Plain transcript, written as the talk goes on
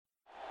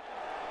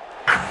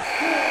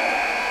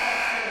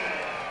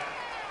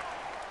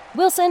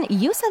Wilson,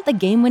 you sent the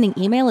game-winning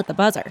email at the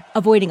buzzer,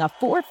 avoiding a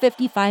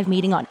 4:55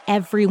 meeting on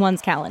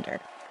everyone's calendar.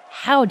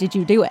 How did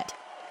you do it?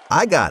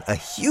 I got a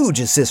huge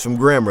assist from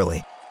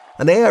Grammarly,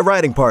 an AI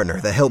writing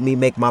partner that helped me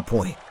make my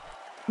point.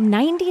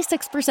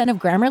 96% of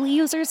Grammarly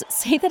users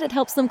say that it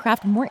helps them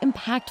craft more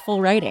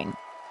impactful writing.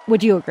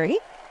 Would you agree?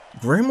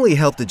 Grammarly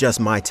helped adjust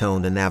my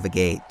tone to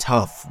navigate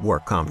tough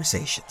work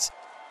conversations.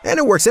 And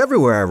it works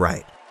everywhere I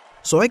write,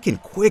 so I can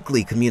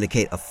quickly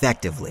communicate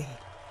effectively.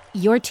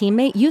 Your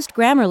teammate used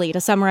Grammarly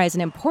to summarize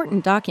an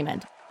important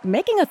document,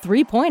 making a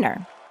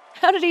 3-pointer.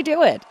 How did he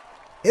do it?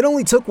 It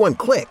only took one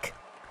click.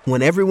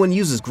 When everyone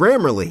uses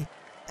Grammarly,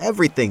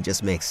 everything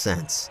just makes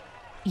sense.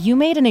 You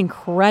made an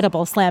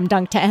incredible slam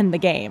dunk to end the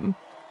game.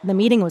 The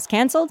meeting was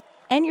canceled,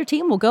 and your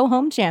team will go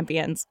home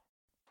champions.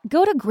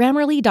 Go to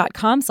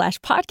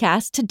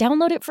Grammarly.com/podcast to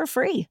download it for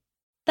free.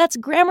 That's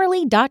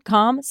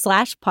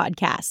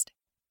Grammarly.com/podcast.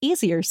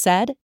 Easier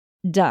said,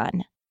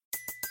 done.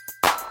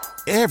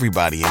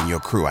 Everybody in your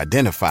crew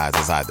identifies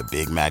as either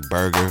Big Mac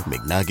Burger,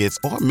 McNuggets,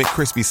 or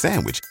McCrispy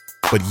Sandwich.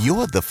 But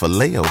you're the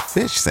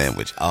Filet-O-Fish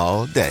Sandwich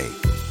all day.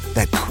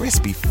 That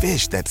crispy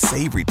fish, that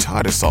savory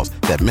tartar sauce,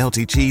 that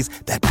melty cheese,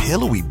 that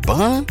pillowy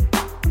bun.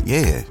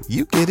 Yeah,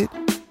 you get it.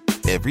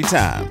 Every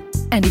time.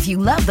 And if you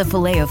love the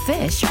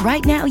Filet-O-Fish,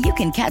 right now you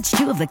can catch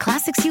 2 of the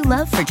classics you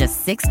love for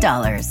just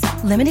 $6.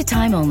 Limited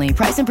time only.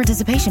 Price and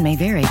participation may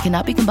vary.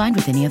 Cannot be combined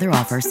with any other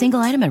offer. Single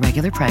item at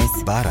regular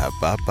price.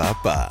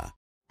 Ba-da-ba-ba-ba.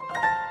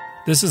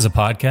 This is a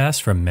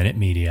podcast from Minute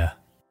Media.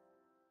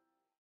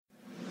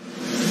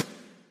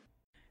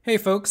 Hey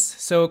folks,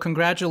 so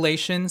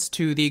congratulations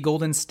to the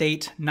Golden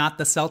State, not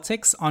the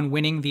Celtics, on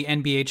winning the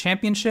NBA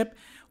championship.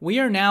 We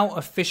are now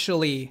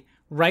officially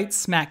right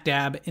smack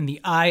dab in the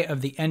eye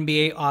of the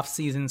NBA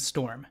offseason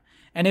storm.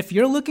 And if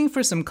you're looking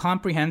for some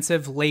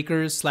comprehensive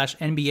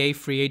Lakers/NBA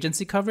free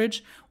agency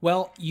coverage,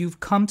 well, you've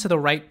come to the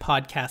right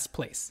podcast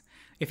place.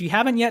 If you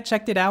haven't yet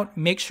checked it out,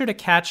 make sure to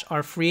catch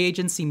our free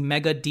agency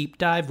mega deep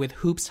dive with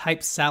Hoops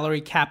Hype salary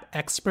cap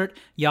expert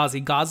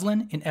Yazi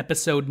Goslin in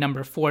episode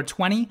number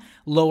 420,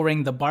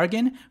 Lowering the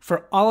Bargain,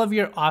 for all of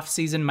your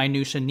offseason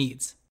minutia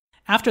needs.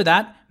 After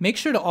that, make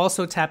sure to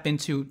also tap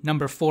into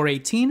number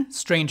 418,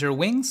 Stranger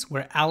Wings,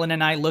 where Alan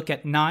and I look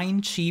at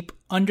 9 cheap,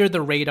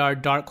 under-the-radar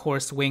dark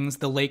horse wings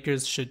the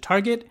Lakers should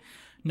target.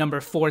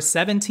 Number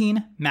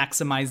 417,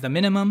 Maximize the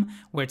Minimum,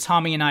 where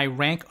Tommy and I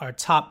rank our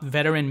top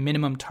veteran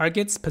minimum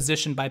targets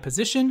position by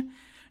position.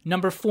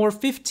 Number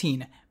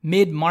 415,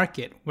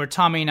 Mid-Market, where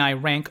Tommy and I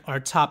rank our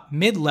top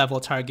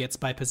mid-level targets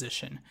by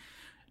position.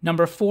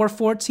 Number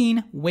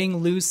 414,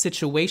 Wing-Lose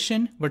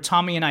Situation, where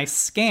Tommy and I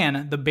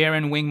scan the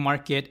barren wing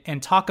market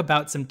and talk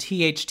about some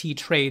THT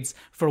trades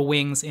for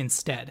wings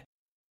instead.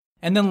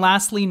 And then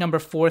lastly, number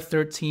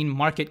 413,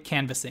 Market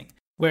Canvassing,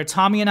 where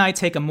Tommy and I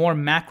take a more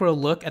macro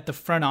look at the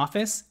front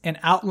office and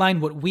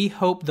outline what we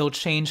hope they'll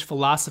change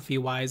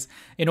philosophy-wise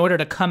in order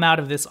to come out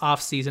of this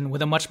offseason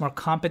with a much more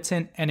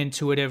competent and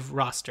intuitive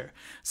roster.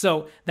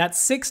 So that's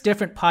 6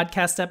 different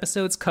podcast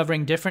episodes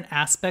covering different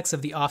aspects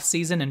of the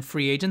offseason and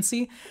free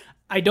agency.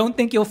 I don't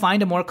think you'll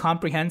find a more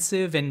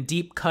comprehensive and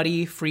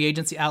deep-cutty free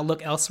agency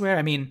outlook elsewhere.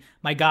 I mean,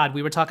 my God,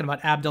 we were talking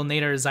about Abdel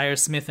Nader, Zaire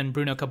Smith, and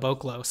Bruno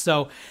Caboclo.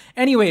 So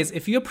anyways,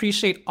 if you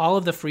appreciate all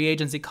of the free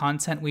agency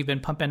content we've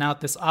been pumping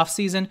out this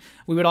offseason,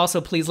 we would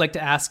also please like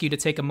to ask you to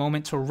take a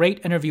moment to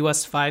rate and review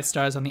us 5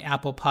 stars on the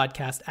Apple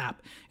Podcast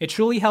app. It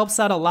truly helps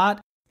out a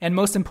lot. And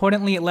most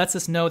importantly, it lets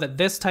us know that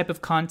this type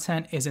of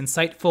content is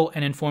insightful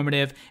and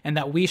informative and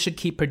that we should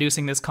keep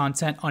producing this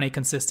content on a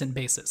consistent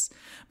basis.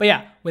 But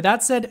yeah, with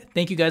that said,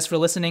 thank you guys for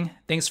listening.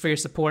 Thanks for your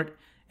support.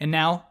 And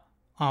now,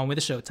 on with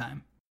the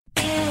showtime.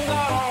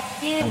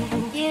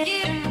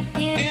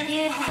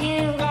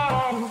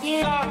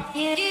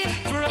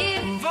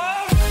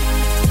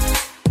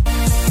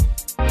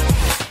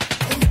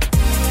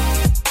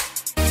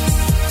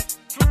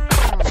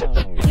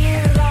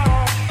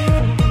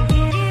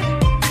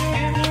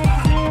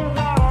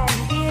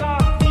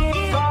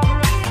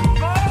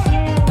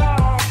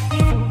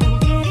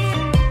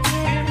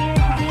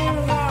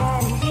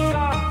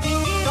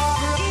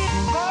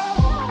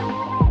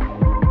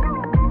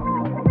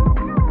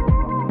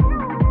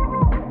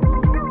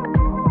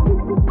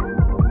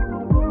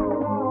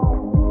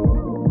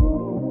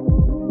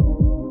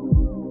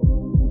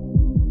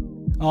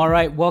 All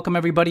right, welcome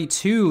everybody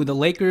to the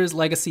Lakers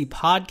Legacy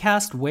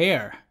Podcast,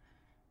 where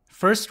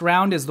first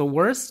round is the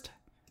worst,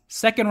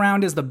 second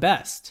round is the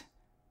best,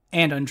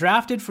 and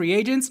undrafted free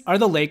agents are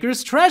the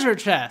Lakers' treasure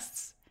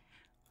chests.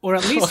 Or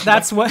at least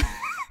that's what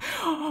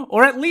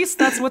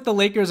the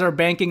Lakers are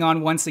banking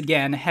on once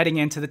again heading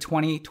into the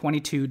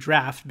 2022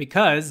 draft,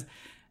 because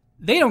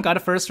they don't got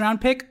a first round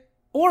pick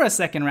or a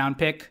second round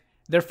pick.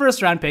 Their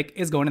first round pick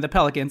is going to the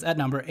Pelicans at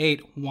number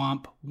 8.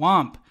 Womp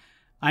womp.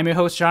 I'm your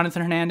host,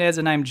 Jonathan Hernandez,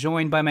 and I'm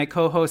joined by my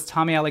co-hosts,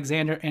 Tommy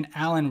Alexander and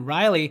Alan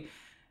Riley.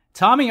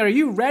 Tommy, are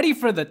you ready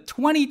for the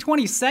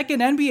 2022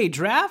 NBA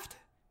draft?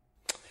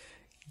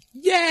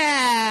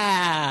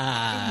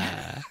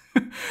 Yeah!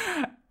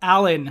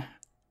 Alan,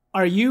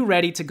 are you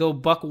ready to go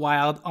buck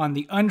wild on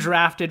the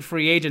undrafted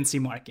free agency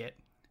market?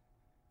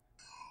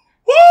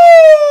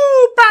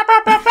 Woo! Bow,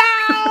 bow, bow,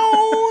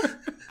 bow!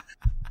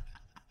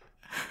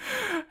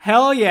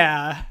 Hell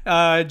yeah.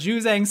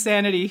 Juzang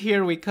Sanity,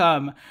 here we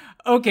come.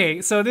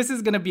 Okay, so this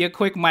is going to be a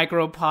quick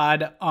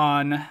micropod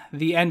on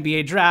the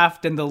NBA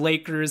draft and the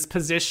Lakers'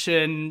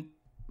 position,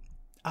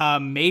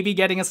 maybe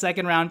getting a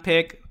second round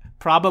pick,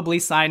 probably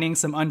signing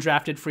some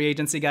undrafted free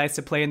agency guys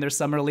to play in their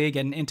summer league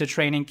and into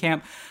training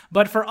camp.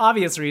 But for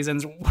obvious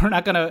reasons, we're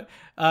not going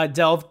to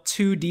delve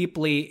too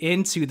deeply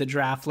into the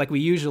draft like we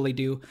usually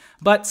do.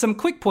 But some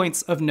quick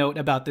points of note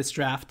about this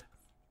draft.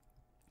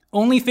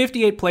 Only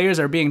 58 players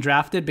are being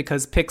drafted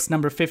because picks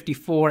number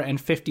 54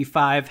 and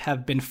 55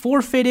 have been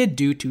forfeited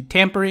due to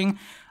tampering.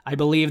 I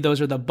believe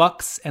those are the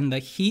Bucks and the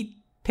Heat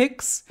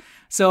picks.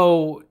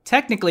 So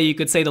technically you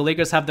could say the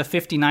Lakers have the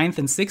 59th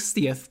and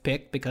 60th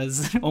pick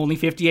because only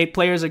 58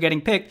 players are getting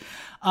picked.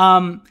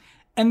 And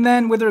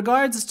then with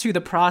regards to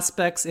the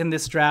prospects in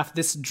this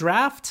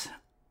draft,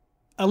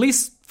 at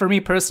least for me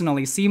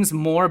personally, seems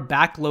more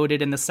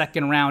backloaded in the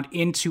second round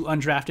into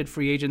undrafted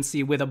free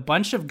agency with a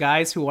bunch of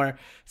guys who are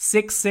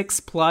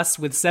 6'6 plus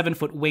with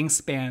 7-foot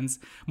wingspans,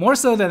 more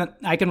so than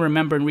I can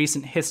remember in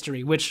recent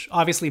history, which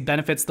obviously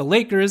benefits the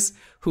Lakers,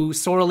 who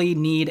sorely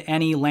need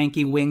any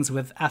lanky wings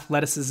with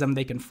athleticism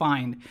they can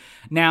find.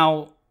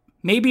 Now,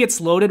 maybe it's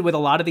loaded with a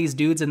lot of these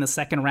dudes in the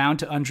second round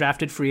to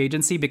undrafted free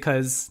agency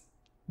because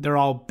they're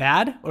all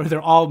bad or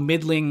they're all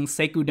middling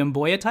Sekou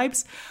Doumbouya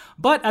types.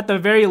 But at the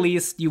very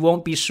least, you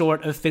won't be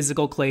short of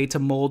physical clay to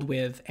mold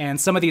with. And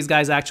some of these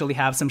guys actually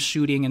have some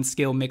shooting and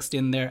skill mixed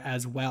in there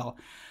as well.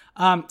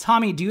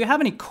 Tommy, do you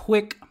have any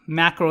quick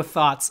macro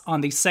thoughts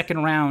on the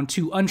second round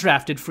to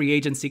undrafted free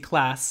agency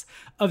class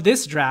of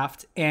this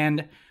draft?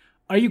 And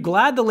are you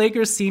glad the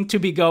Lakers seem to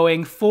be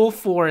going full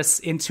force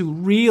into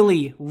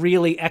really,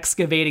 really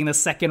excavating the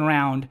second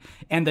round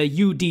and the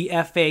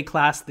UDFA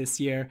class this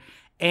year?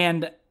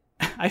 And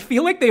I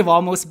feel like they've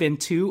almost been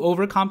too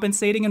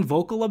overcompensating and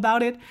vocal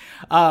about it.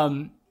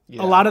 A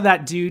lot of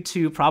that due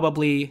to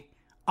probably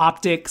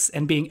optics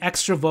and being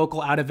extra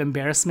vocal out of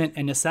embarrassment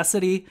and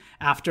necessity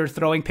after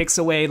throwing picks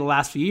away the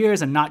last few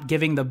years and not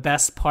giving the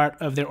best part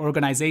of their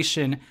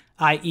organization,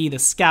 i.e. the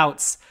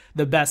scouts,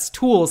 the best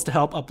tools to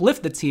help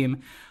uplift the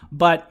team.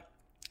 But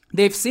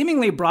they've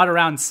seemingly brought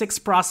around 6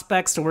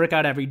 prospects to work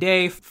out every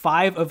day,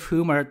 5 of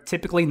whom are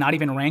typically not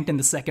even ranked in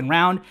the second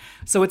round.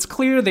 So it's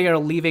clear they are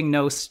leaving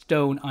no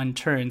stone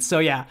unturned. So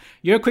yeah,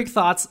 your quick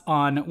thoughts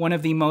on one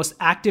of the most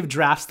active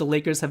drafts the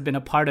Lakers have been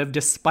a part of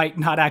despite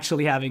not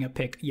actually having a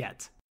pick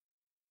yet.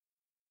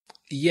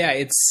 Yeah,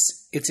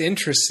 it's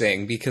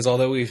interesting because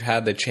although we've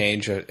had the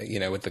change,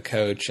 with the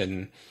coach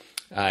and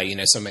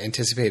some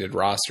anticipated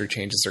roster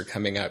changes are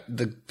coming up,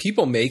 the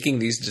people making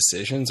these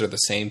decisions are the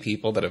same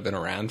people that have been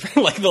around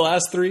for like the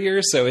last 3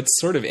 years. So it's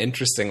sort of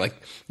interesting. Like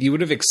you would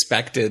have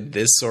expected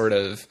this sort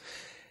of,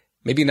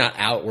 maybe not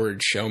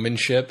outward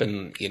showmanship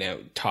and,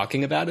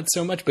 talking about it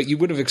so much, but you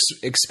would have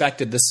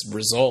expected this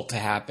result to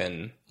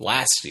happen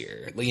last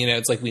year.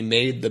 It's like we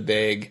made the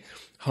big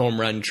home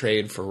run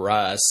trade for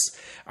Russ.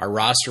 Our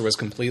roster was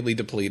completely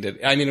depleted.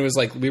 I mean, it was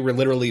like we were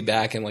literally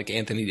back in like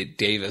Anthony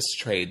Davis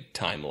trade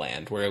time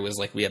land, where it was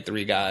like we had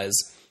 3 guys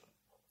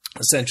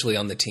essentially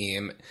on the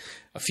team,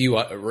 a few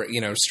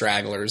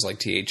stragglers like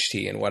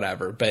THT and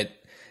whatever, but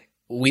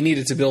we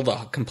needed to build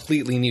a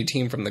completely new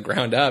team from the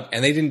ground up,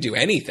 and they didn't do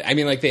anything. I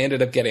mean, like they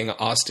ended up getting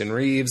Austin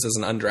Reeves as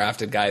an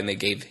undrafted guy, and they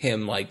gave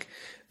him like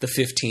the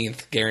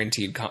 15th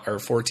guaranteed or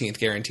 14th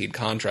guaranteed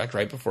contract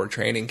right before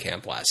training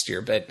camp last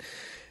year, but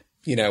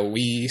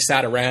we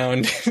sat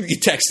around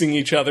texting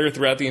each other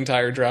throughout the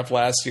entire draft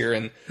last year,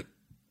 and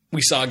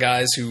we saw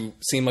guys who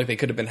seemed like they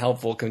could have been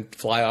helpful can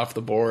fly off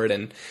the board,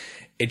 and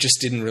it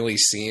just didn't really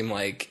seem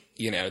like,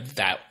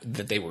 that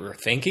they were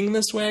thinking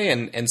this way.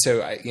 And so,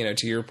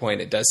 to your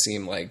point, it does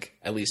seem like,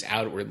 at least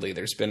outwardly,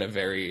 there's been a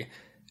very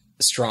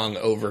strong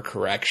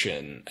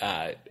overcorrection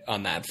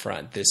on that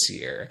front this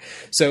year.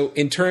 So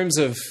in terms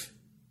of,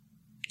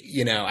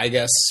 I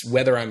guess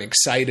whether I'm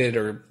excited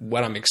or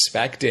what I'm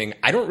expecting,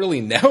 I don't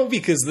really know,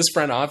 because this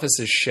front office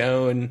has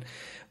shown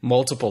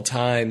multiple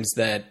times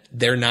that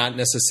they're not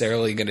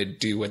necessarily going to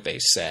do what they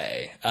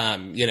say.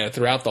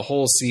 Throughout the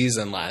whole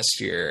season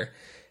last year,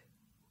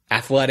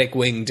 athletic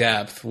wing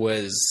depth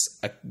was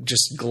a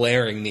just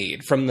glaring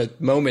need from the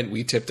moment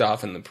we tipped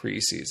off in the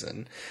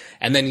preseason.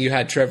 And then you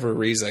had Trevor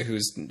Ariza,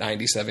 who's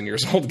 97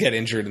 years old, get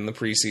injured in the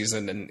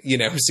preseason and,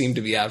 seemed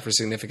to be out for a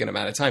significant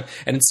amount of time.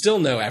 And still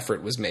no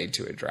effort was made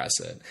to address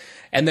it.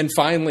 And then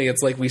finally,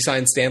 it's like we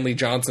signed Stanley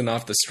Johnson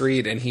off the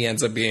street, and he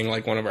ends up being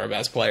like one of our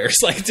best players,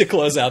 like to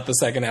close out the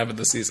second half of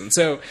the season.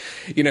 So,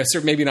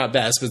 maybe not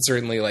best, but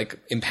certainly like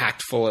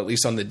impactful, at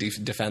least on the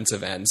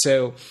defensive end.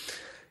 So,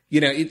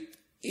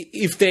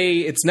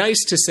 it's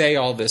nice to say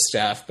all this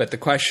stuff, but the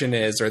question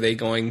is, are they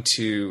going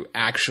to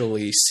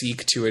actually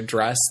seek to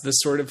address this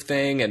sort of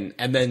thing?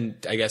 And then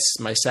I guess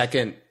my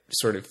second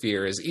sort of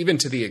fear is, even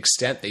to the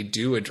extent they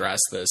do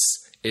address this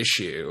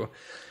issue,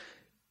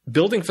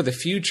 building for the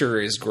future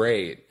is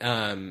great.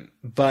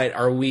 But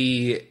are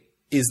we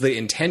is the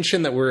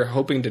intention that we're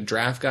hoping to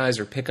draft guys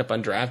or pick up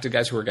undrafted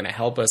guys who are going to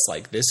help us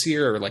like this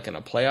year or like in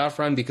a playoff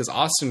run? Because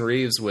Austin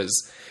Reeves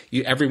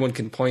everyone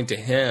can point to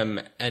him,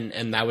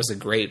 and that was a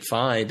great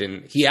find,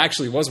 and he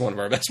actually was one of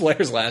our best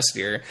players last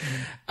year.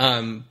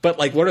 But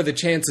like, what are the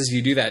chances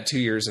you do that 2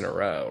 years in a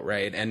row,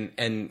 right?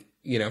 And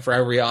for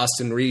every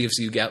Austin Reeves,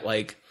 you get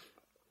like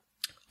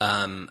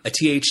a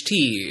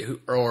THT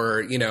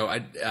or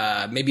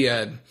maybe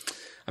I'm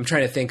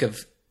trying to think of.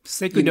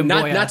 Sekou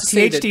Doumbouya. Not to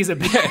say THT is a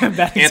bad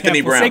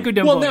Anthony Brown. Sekou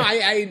Doumbouya. Well, no,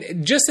 I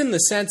just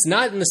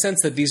not in the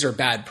sense that these are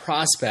bad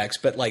prospects,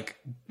 but like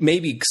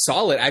maybe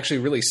actually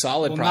really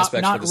solid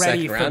prospects not for the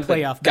ready second for round.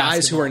 playoff But guys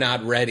basketball. who are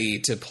not ready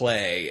to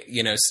play.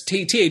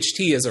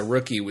 THT as a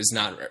rookie was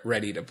not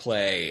ready to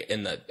play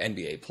in the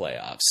NBA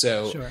playoffs.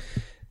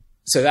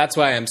 So that's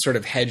why I'm sort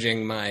of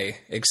hedging my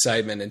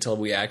excitement until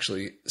we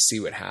actually see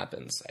what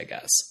happens, I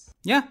guess.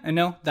 Yeah, I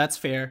know. That's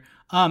fair.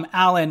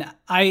 Alan,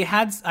 I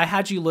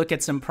had you look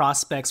at some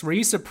prospects. Were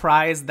you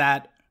surprised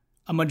that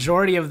a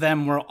majority of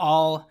them were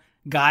all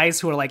guys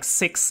who are like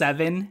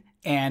 6'7"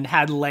 and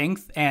had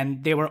length,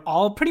 and they were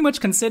all pretty much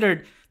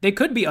considered, they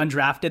could be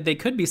undrafted, they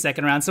could be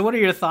second round. So what are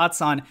your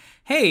thoughts on,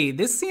 hey,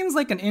 this seems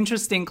like an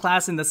interesting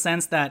class in the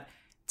sense that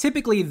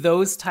typically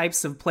those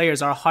types of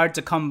players are hard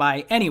to come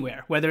by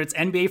anywhere, whether it's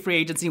NBA free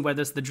agency,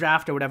 whether it's the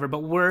draft or whatever,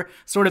 but we're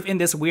sort of in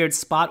this weird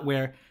spot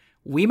where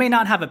we may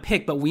not have a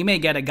pick, but we may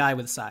get a guy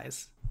with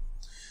size.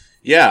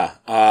 Yeah,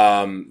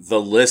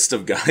 the list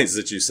of guys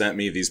that you sent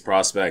me, these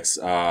prospects,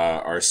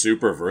 are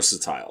super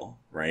versatile,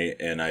 right?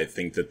 And I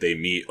think that they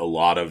meet a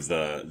lot of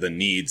the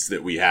needs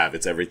that we have.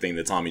 It's everything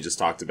that Tommy just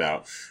talked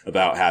about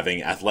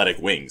having athletic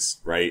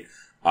wings, right?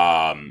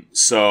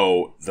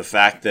 So the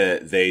fact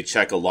that they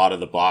check a lot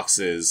of the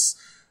boxes,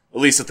 at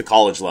least at the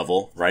college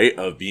level, right,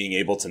 of being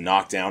able to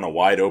knock down a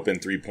wide open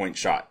 3-point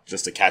shot,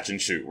 just to catch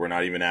and shoot. We're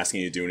not even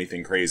asking you to do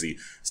anything crazy.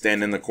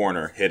 Stand in the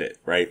corner, hit it,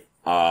 right?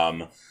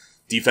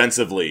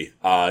 Defensively,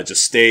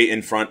 just stay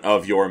in front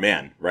of your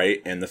man, right?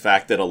 And the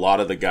fact that a lot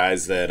of the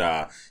guys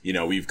that,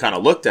 we've kind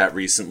of looked at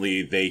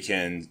recently, they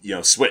can,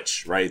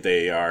 switch, right?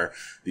 They are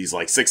these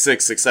like 6'6",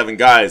 6'7"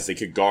 guys. They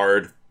could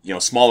guard,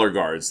 smaller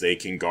guards. They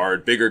can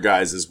guard bigger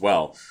guys as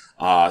well.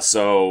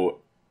 So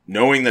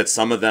knowing that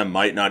some of them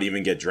might not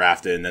even get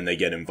drafted and then they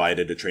get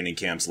invited to training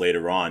camps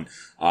later on,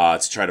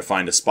 to try to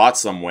find a spot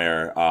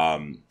somewhere,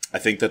 I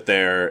think that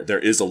there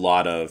is a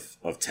lot of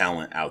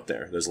talent out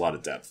there. There's a lot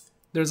of depth.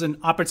 There's an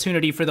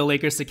opportunity for the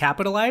Lakers to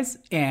capitalize,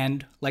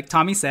 and like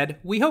Tommy said,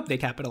 we hope they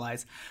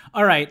capitalize.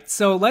 All right,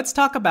 so let's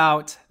talk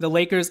about the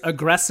Lakers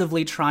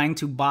aggressively trying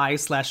to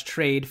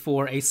buy/trade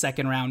for a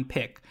second-round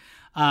pick.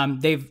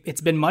 It's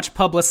been much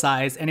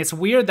publicized, and it's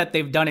weird that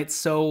they've done it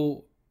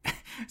so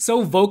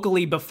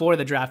vocally before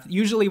the draft.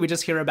 Usually we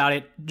just hear about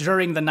it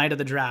during the night of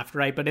the draft,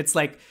 right? But it's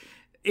like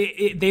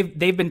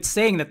they've been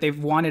saying that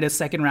they've wanted a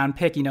second-round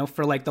pick,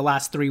 for like the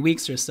last 3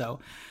 weeks or so.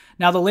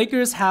 Now, the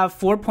Lakers have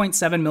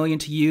 $4.7 million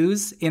to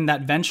use in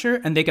that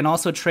venture, and they can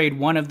also trade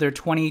one of their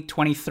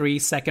 2023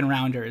 second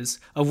rounders,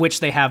 of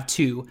which they have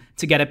 2,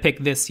 to get a pick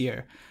this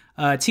year.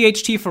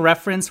 THT, for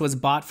reference, was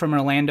bought from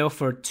Orlando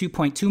for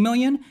 $2.2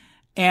 million,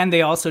 and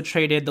the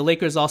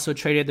Lakers also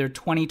traded their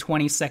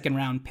 2020 second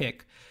round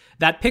pick.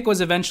 That pick was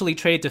eventually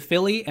traded to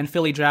Philly, and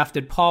Philly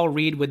drafted Paul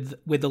Reed with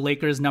the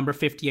Lakers' number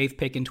 58th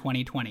pick in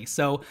 2020.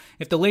 So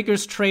if the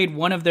Lakers trade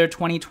one of their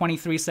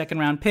 2023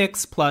 second-round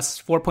picks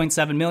plus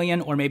 $4.7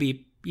 million, or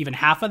maybe even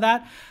half of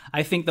that,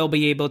 I think they'll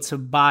be able to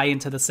buy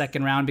into the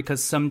second round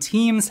because some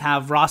teams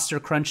have roster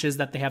crunches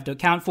that they have to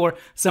account for.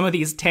 Some of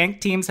these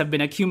tank teams have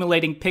been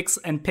accumulating picks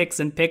and picks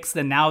and picks,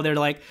 and now they're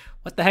like,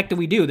 what the heck do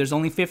we do? There's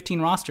only 15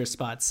 roster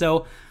spots.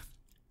 So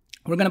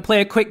we're going to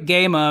play a quick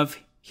game of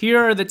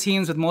here are the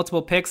teams with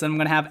multiple picks, and I'm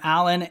going to have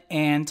Alan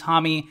and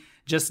Tommy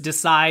just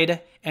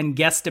decide and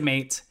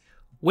guesstimate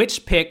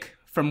which pick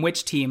from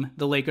which team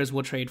the Lakers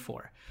will trade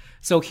for.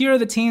 So here are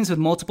the teams with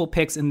multiple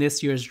picks in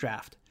this year's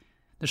draft.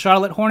 The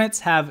Charlotte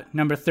Hornets have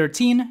number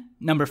 13,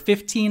 number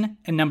 15,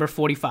 and number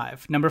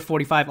 45. Number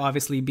 45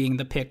 obviously being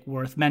the pick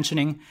worth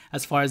mentioning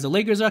as far as the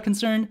Lakers are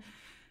concerned.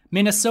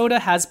 Minnesota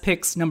has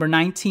picks number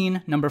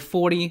 19, number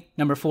 40,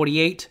 number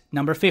 48,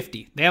 number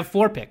 50. They have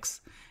 4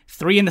 picks,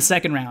 3 in the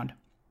second round.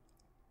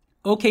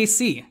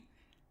 OKC,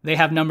 they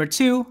have number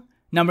 2,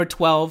 number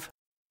 12,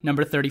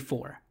 number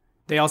 34.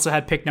 They also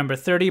had pick number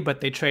 30, but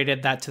they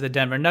traded that to the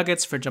Denver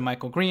Nuggets for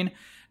JaMychal Green.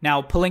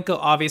 Now, Pelinka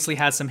obviously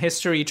has some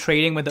history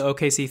trading with the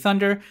OKC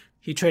Thunder.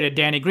 He traded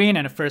Danny Green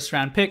and a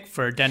first-round pick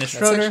for Dennis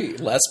Schroeder. That's actually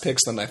less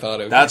picks than I thought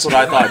it was. That's what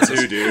I thought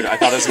too, dude. I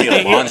thought it was going to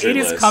be a laundry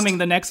list. It is coming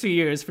the next few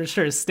years for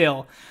sure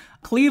still.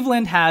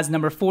 Cleveland has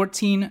number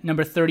 14,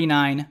 number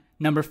 39,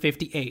 number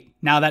 58.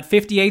 Now that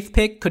 58th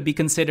pick could be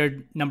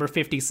considered number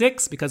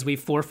 56 because we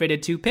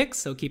forfeited 2 picks,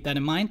 so keep that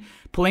in mind.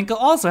 Pelinka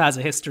also has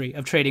a history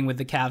of trading with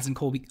the Cavs and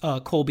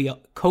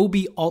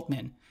Kobe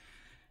Altman.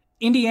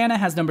 Indiana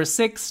has number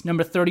 6,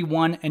 number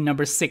 31, and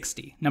number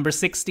 60. Number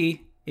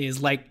 60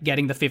 is like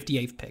getting the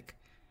 58th pick.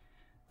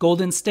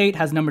 Golden State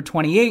has number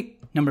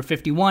 28, number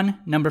 51,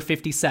 number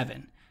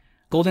 57.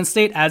 Golden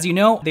State, as you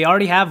know, they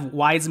already have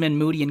Wiseman,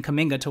 Moody, and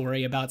Kuminga to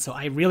worry about, so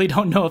I really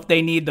don't know if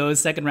they need those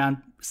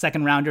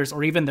second rounders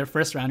or even their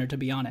first rounder, to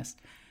be honest.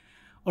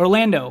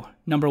 Orlando,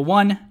 number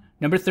 1,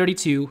 number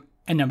 32,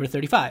 and number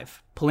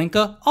 35.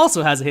 Pelinka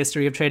also has a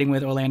history of trading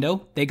with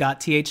Orlando. They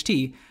got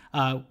THT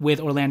with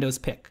Orlando's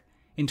pick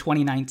in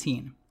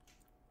 2019.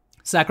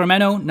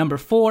 Sacramento, number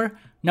 4,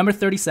 number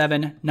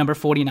 37, number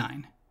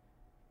 49.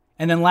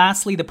 And then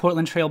lastly, the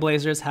Portland Trail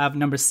Blazers have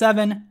number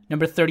 7,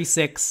 number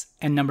 36,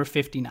 and number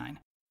 59.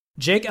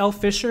 Jake L.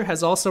 Fisher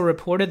has also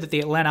reported that the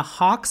Atlanta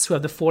Hawks, who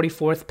have the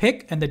 44th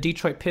pick, and the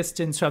Detroit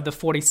Pistons, who have the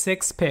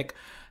 46th pick,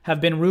 have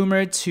been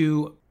rumored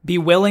to be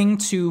willing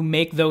to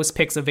make those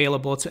picks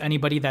available to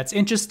anybody that's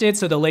interested.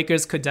 So the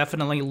Lakers could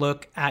definitely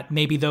look at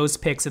maybe those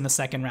picks in the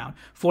second round.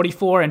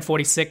 44 and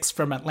 46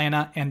 from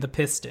Atlanta and the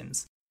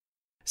Pistons.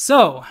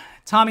 So,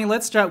 Tommy,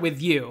 let's start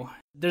with you.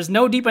 There's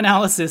no deep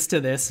analysis to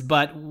this,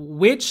 but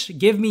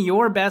give me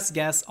your best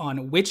guess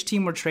on which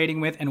team we're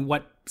trading with and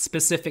what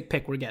specific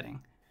pick we're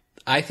getting.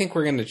 I think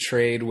we're going to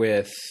trade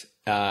with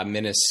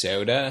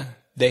Minnesota.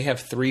 They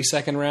have 3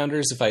 second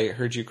rounders, if I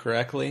heard you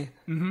correctly.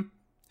 Mm-hmm.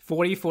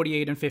 40,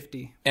 48, and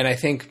 50. And I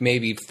think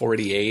maybe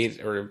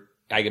 48, or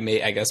I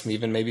guess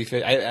even maybe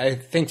 50. I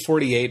think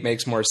 48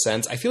 makes more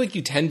sense. I feel like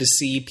you tend to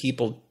see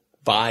people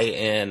buy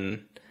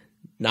in,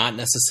 not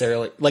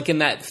necessarily like in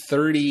that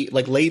 30,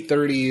 like late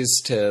 30s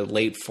to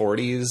late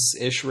 40s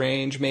ish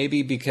range,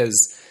 maybe,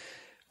 because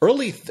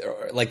early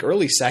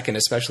second,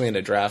 especially in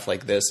a draft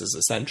like this, is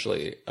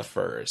essentially a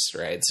first,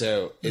 right?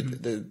 So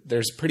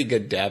there's pretty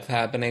good depth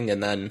happening.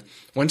 And then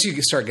once you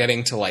start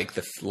getting to like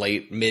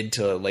the mid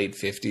to late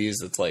 50s,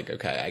 it's like,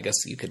 okay, I guess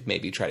you could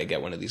maybe try to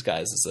get one of these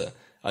guys as a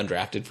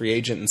undrafted free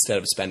agent instead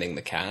of spending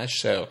the cash.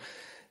 So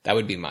that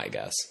would be my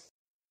guess.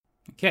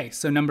 Okay,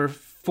 so number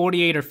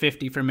 48 or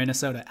 50 for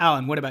Minnesota.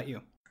 Alan, what about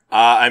you?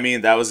 I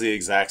mean, that was the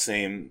exact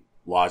same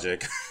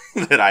logic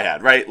that I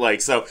had, right?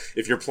 Like, so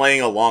if you're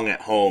playing along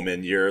at home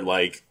and you're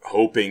like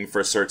hoping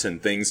for certain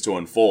things to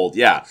unfold,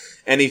 yeah,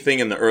 anything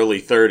in the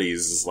early 30s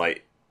is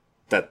like,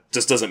 that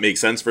just doesn't make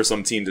sense for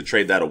some team to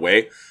trade that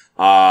away.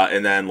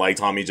 And then, like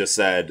Tommy just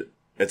said,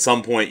 at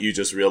some point you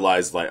just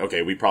realize, like,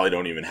 okay, we probably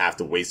don't even have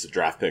to waste a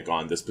draft pick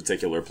on this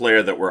particular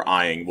player that we're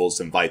eyeing. We'll just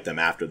invite them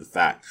after the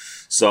fact.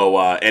 So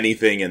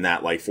anything in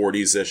that like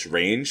 40s-ish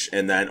range.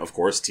 And then, of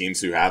course, teams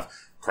who have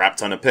crap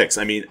ton of picks.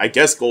 I mean, I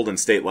guess Golden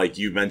State, like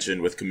you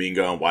mentioned with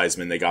Kuminga and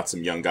Wiseman, they got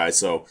some young guys.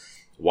 So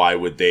why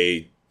would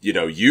they,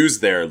 use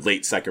their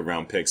late second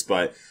round picks?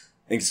 But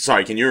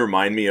sorry, can you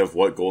remind me of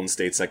what Golden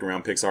State second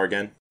round picks are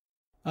again?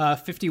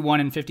 51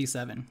 and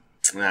 57.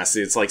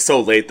 See, it's like so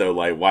late though.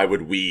 Like, why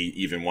would we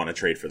even want to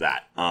trade for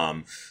that?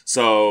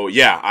 So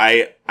yeah,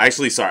 I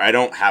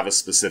don't have a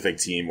specific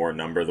team or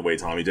number the way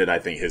Tommy did. I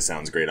think his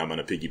sounds great. I'm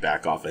going to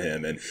piggyback off of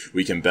him and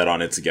we can bet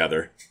on it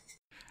together.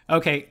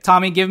 Okay,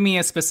 Tommy, give me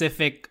a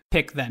specific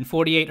pick then,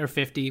 48 or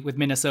 50 with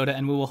Minnesota,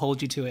 and we will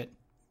hold you to it.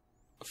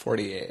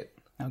 48.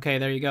 Okay,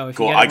 there you go. If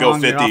cool, I go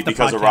 50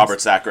 because of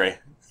Robert Sacre.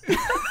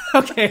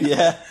 Okay.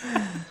 Yeah.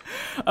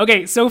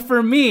 Okay, so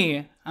for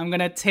me, I'm going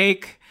to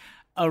take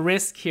a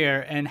risk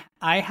here, and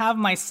I have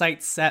my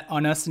sights set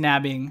on us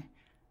nabbing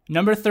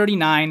number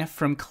 39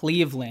 from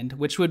Cleveland,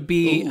 which would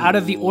be out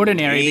of the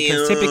ordinary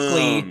because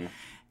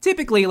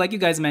typically, like you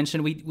guys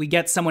mentioned, we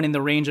get someone in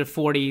the range of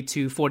 40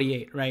 to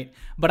 48, right?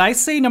 But I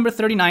say number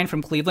 39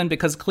 from Cleveland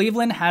because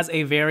Cleveland has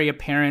a very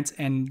apparent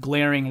and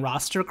glaring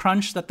roster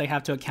crunch that they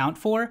have to account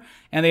for.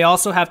 And they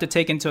also have to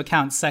take into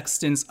account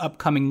Sexton's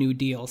upcoming new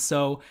deal.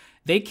 So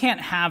they can't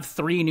have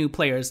 3 new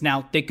players.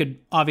 Now, they could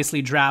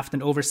obviously draft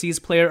an overseas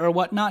player or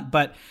whatnot,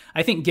 but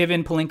I think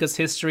given Pelinka's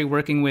history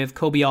working with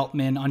Kobe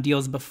Altman on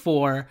deals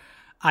before,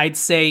 I'd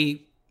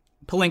say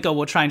Pelinka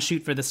will try and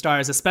shoot for the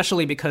stars,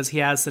 especially because he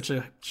has such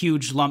a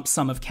huge lump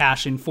sum of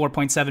cash in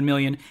 $4.7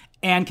 million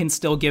and can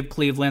still give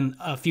Cleveland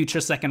a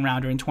future second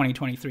rounder in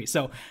 2023.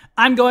 So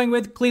I'm going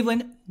with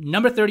Cleveland,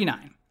 number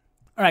 39.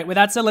 All right, with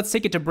that said, let's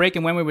take it to break.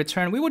 And when we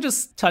return, we will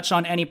just touch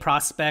on any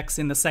prospects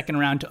in the second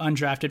round to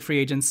undrafted free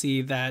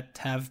agency that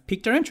have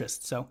piqued our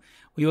interest. So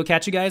we will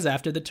catch you guys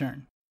after the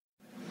turn.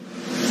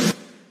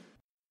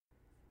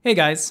 Hey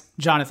guys,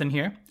 Jonathan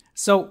here.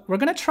 So we're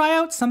going to try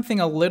out something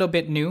a little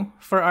bit new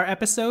for our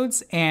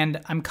episodes,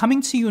 and I'm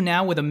coming to you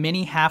now with a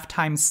mini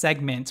halftime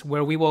segment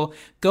where we will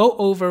go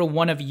over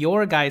one of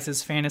your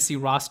guys' fantasy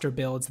roster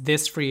builds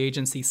this free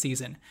agency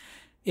season.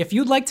 If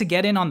you'd like to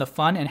get in on the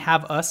fun and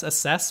have us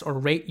assess or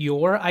rate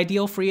your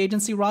ideal free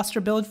agency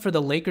roster build for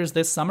the Lakers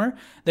this summer,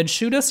 then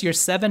shoot us your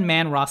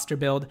 7-man roster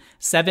build,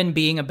 7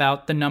 being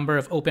about the number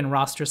of open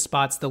roster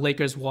spots the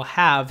Lakers will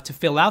have to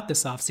fill out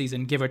this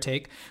offseason, give or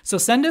take. So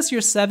send us your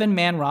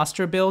 7-man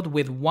roster build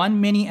with 1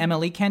 mini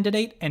MLE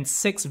candidate and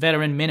 6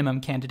 veteran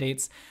minimum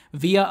candidates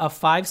via a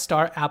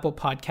 5-star Apple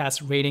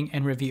Podcast rating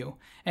and review.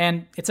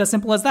 And it's as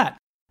simple as that.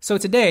 So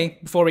today,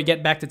 before we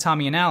get back to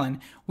Tommy and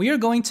Alan, we are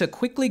going to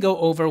quickly go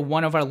over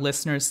one of our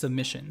listeners'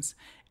 submissions.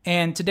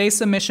 And today's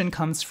submission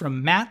comes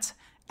from Matt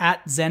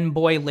at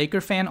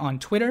ZenBoyLakerFan on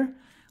Twitter,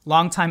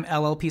 longtime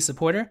LLP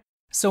supporter.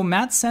 So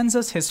Matt sends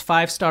us his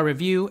 5-star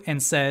review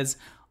and says,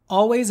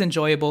 always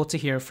enjoyable to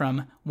hear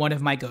from one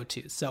of my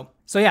go-tos.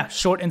 So yeah,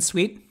 short and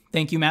sweet.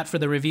 Thank you, Matt, for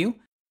the review.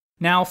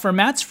 Now, for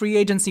Matt's free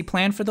agency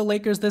plan for the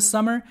Lakers this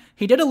summer,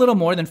 he did a little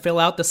more than fill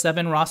out the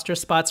 7 roster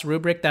spots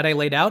rubric that I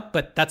laid out,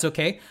 but that's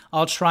okay.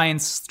 I'll try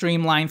and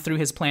streamline through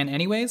his plan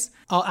anyways.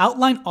 I'll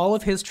outline all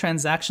of his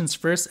transactions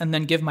first and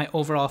then give my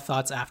overall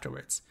thoughts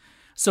afterwards.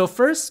 So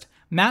first,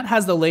 Matt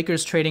has the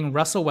Lakers trading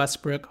Russell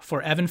Westbrook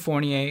for Evan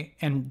Fournier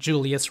and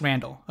Julius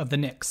Randle of the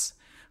Knicks.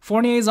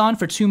 Fournier is on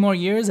for 2 more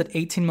years at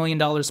 $18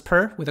 million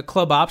per, with a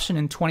club option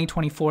in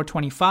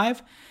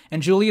 2024-25,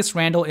 and Julius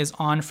Randle is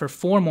on for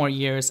 4 more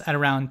years at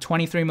around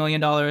 $23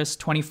 million,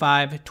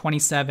 $25,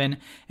 $27,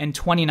 and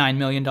 $29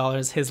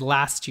 million his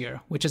last year,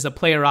 which is a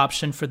player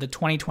option for the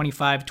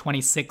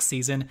 2025-26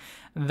 season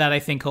that I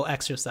think he'll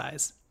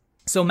exercise.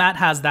 So Matt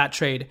has that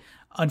trade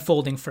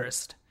unfolding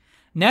first.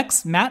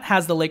 Next, Matt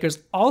has the Lakers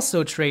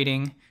also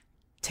trading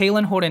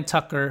Talen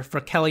Horton-Tucker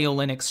for Kelly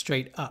Olynyk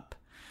straight up.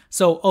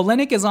 So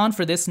Olynyk is on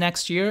for this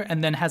next year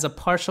and then has a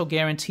partial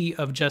guarantee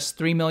of just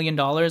 $3 million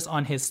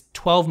on his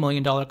 $12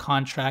 million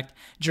contract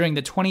during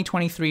the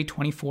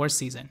 2023-24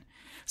 season.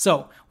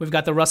 So we've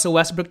got the Russell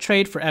Westbrook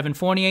trade for Evan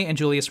Fournier and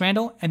Julius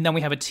Randle, and then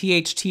we have a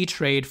THT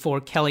trade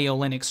for Kelly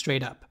Olynyk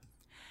straight up.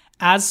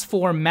 As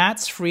for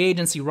Matt's free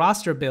agency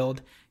roster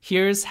build,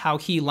 here's how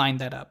he lined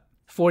that up.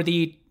 For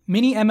the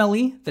mini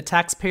MLE, the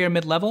taxpayer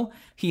mid-level,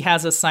 he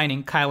has us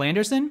signing Kyle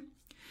Anderson.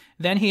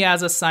 Then he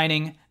has us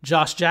signing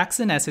Josh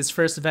Jackson as his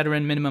first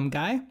veteran minimum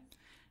guy.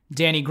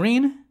 Danny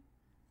Green,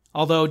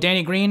 although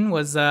Danny Green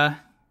has a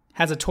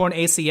torn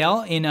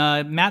ACL. In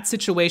Matt's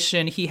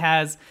situation, he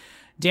has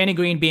Danny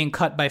Green being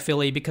cut by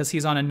Philly because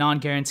he's on a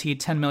non-guaranteed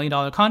 $10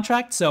 million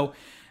contract. So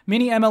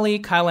mini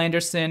MLE, Kyle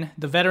Anderson,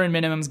 the veteran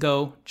minimums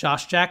go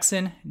Josh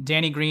Jackson,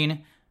 Danny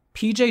Green,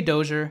 PJ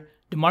Dozier,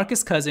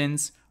 DeMarcus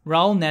Cousins,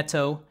 Raul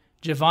Neto,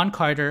 Javon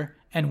Carter,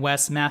 and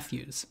Wes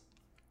Matthews.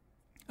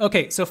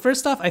 Okay, so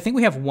first off, I think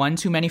we have 1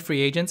 too many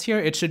free agents here.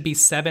 It should be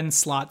 7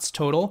 slots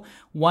total,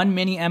 1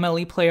 mini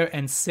MLE player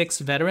and 6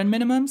 veteran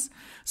minimums.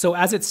 So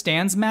as it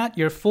stands, Matt,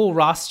 your full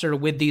roster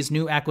with these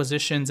new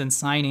acquisitions and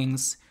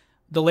signings,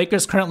 the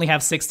Lakers currently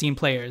have 16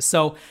 players.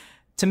 So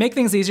to make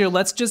things easier,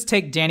 let's just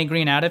take Danny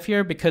Green out of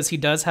here because he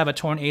does have a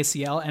torn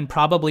ACL and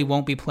probably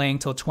won't be playing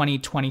till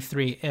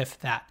 2023, if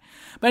that.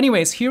 But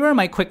anyways, here are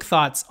my quick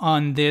thoughts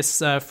on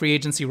this free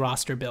agency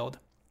roster build.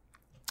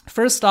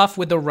 First off,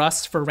 with the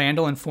Russ for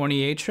Randle and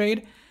Fournier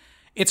trade,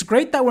 it's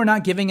great that we're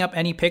not giving up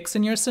any picks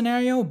in your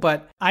scenario,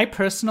 but I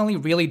personally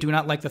really do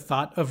not like the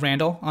thought of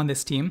Randle on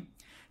this team.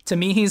 To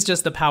me, he's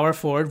just the power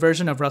forward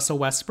version of Russell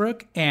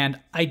Westbrook, and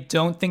I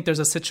don't think there's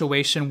a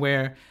situation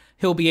where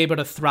he'll be able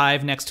to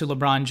thrive next to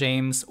LeBron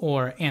James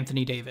or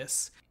Anthony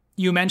Davis.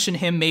 You mentioned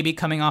him maybe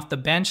coming off the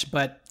bench,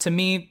 but to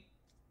me,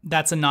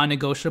 that's a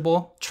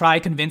non-negotiable. Try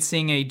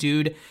convincing a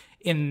dude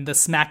in the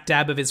smack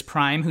dab of his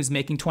prime who's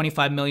making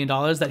 $25 million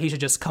that he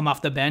should just come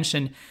off the bench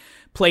and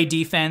play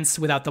defense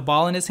without the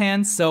ball in his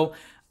hands. So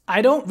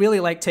I don't really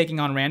like taking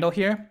on Randle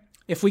here.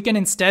 If we can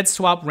instead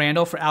swap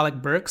Randle for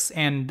Alec Burks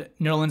and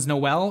Nerlens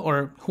Noel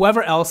or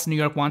whoever else New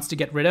York wants to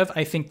get rid of,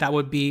 I think that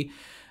would be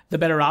the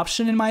better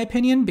option in my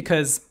opinion,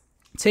 because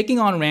taking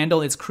on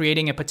Randle is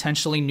creating a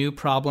potentially new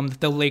problem that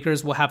the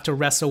Lakers will have to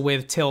wrestle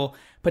with till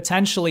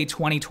potentially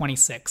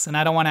 2026. And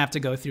I don't want to have to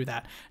go through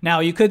that. Now,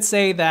 you could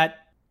say that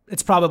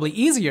it's probably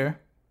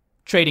easier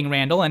trading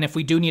Randle, and if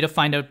we do need to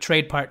find a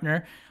trade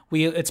partner,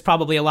 it's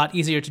probably a lot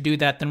easier to do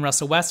that than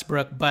Russell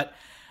Westbrook, but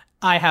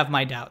I have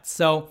my doubts.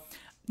 So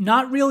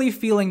not really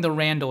feeling the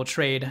Randle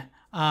trade.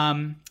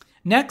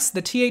 Next,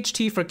 the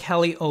THT for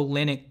Kelly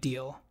Olynyk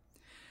deal.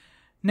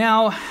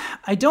 Now,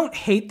 I don't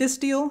hate this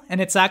deal,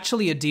 and it's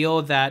actually a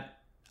deal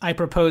that I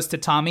proposed to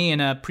Tommy in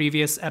a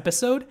previous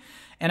episode,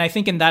 and I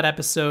think in that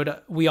episode,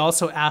 we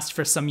also asked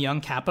for some young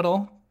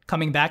capital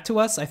coming back to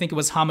us. I think it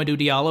was Hamidou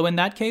Diallo in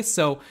that case.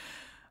 So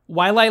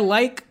while I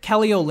like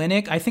Kelly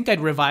Olynyk, I think I'd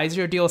revise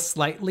your deal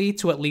slightly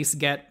to at least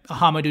get a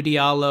Hamidou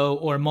Diallo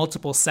or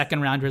multiple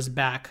second rounders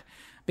back.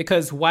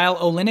 Because while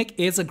Olynyk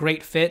is a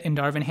great fit in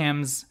Darvin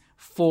Ham's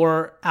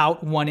 4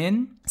 out, 1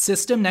 in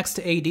system next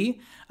to AD,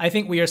 I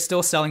think we are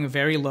still selling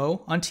very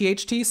low on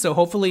THT. So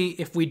hopefully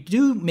if we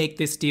do make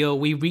this deal,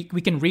 we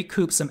can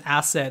recoup some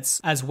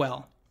assets as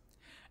well.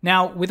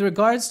 Now, with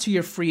regards to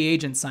your free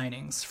agent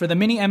signings, for the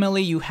mini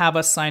MLE, you have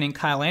us signing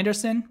Kyle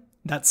Anderson.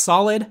 That's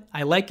solid.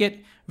 I like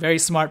it. Very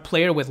smart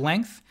player with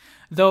length.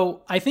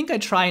 Though I think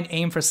I'd try and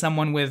aim for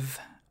someone with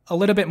a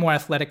little bit more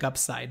athletic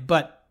upside,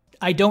 but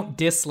I don't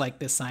dislike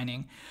this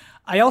signing.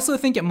 I also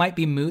think it might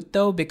be moot,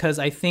 though, because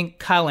I think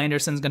Kyle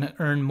Anderson's going to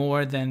earn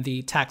more than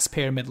the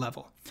taxpayer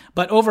mid-level.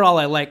 But overall,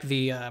 I like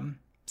the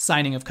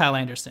signing of Kyle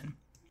Anderson.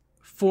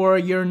 For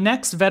your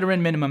next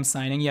veteran minimum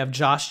signing, you have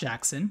Josh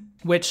Jackson,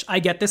 which I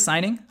get this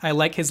signing. I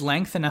like his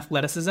length and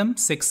athleticism,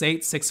 6'8",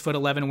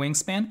 6'11"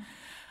 wingspan.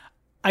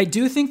 I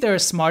do think there are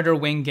smarter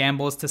wing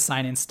gambles to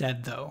sign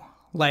instead, though,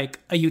 like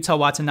a Yuta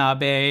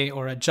Watanabe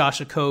or a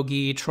Josh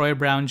Okogie, Troy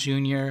Brown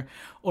Jr.,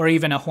 or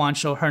even a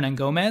Juancho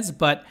Hernan-Gomez,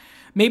 but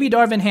maybe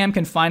Darvin Ham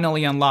can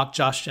finally unlock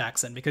Josh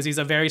Jackson because he's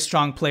a very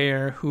strong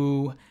player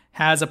who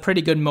has a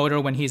pretty good motor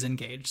when he's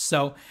engaged.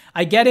 So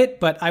I get it,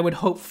 but I would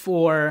hope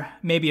for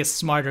maybe a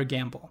smarter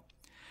gamble.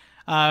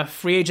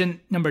 Free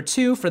agent number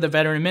 2 for the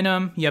veteran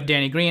minimum, you have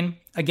Danny Green.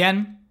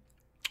 Again,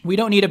 we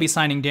don't need to be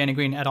signing Danny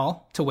Green at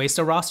all to waste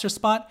a roster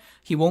spot.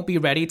 He won't be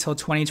ready till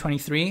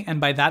 2023,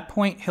 and by that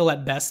point, he'll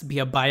at best be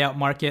a buyout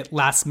market,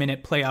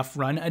 last-minute playoff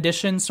run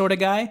addition sort of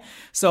guy.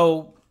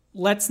 So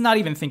let's not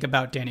even think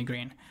about Danny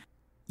Green.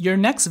 Your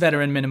next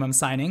veteran minimum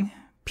signing,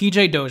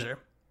 PJ Dozier.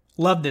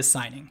 Love this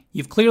signing.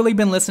 You've clearly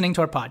been listening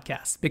to our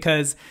podcast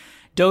because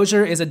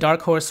Dozier is a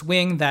dark horse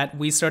wing that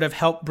we sort of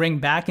helped bring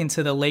back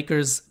into the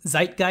Lakers'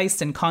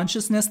 zeitgeist and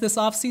consciousness this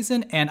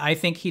offseason, and I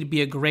think he'd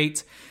be a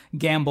great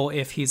gamble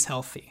if he's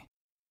healthy.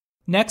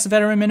 Next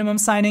veteran minimum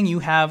signing, you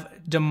have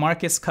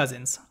DeMarcus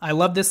Cousins. I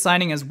love this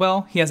signing as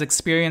well. He has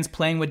experience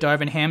playing with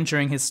Darvin Ham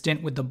during his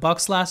stint with the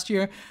Bucks last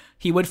year.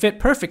 He would fit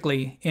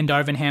perfectly in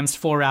Darvin Ham's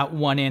 4-out,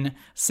 1-in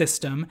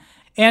system.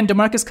 And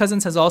DeMarcus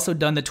Cousins has also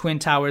done the Twin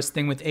Towers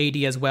thing with AD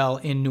as well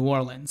in New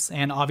Orleans,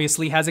 and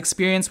obviously has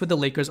experience with the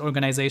Lakers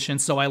organization,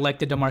 so I like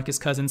the DeMarcus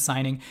Cousins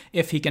signing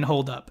if he can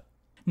hold up.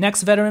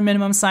 Next veteran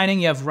minimum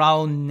signing, you have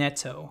Raul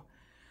Neto.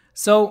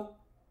 So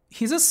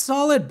he's a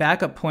solid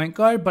backup point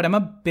guard, but I'm a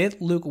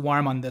bit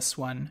lukewarm on this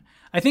one.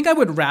 I think I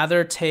would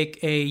rather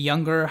take a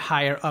younger,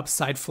 higher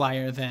upside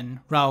flyer than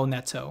Raul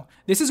Neto.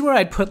 This is where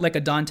I'd put like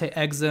a Dante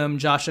Exum,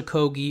 Josh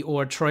Okogie,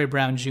 or Troy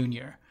Brown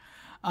Jr.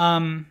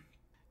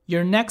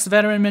 Your next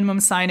veteran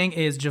minimum signing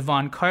is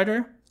Javon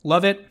Carter.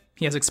 Love it.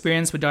 He has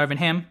experience with Darvin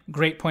Ham.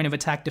 Great point of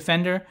attack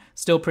defender.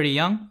 Still pretty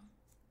young.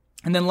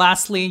 And then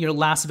lastly, your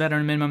last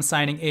veteran minimum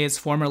signing is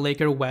former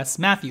Laker Wes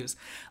Matthews.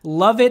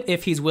 Love it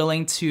if he's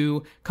willing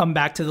to come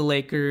back to the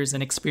Lakers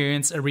and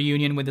experience a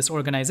reunion with this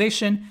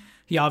organization.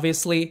 He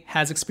obviously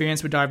has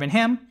experience with Darvin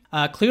Ham.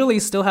 Clearly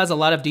still has a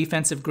lot of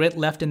defensive grit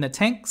left in the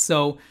tank.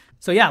 So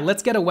yeah,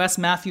 let's get a Wes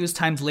Matthews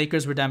times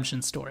Lakers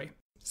redemption story.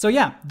 So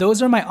yeah,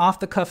 those are my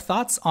off-the-cuff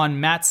thoughts on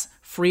Matt's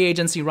free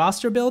agency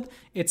roster build.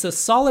 It's a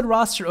solid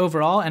roster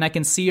overall, and I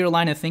can see your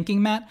line of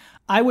thinking, Matt.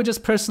 I would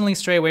just personally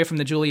stray away from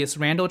the Julius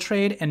Randle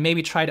trade and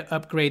maybe try to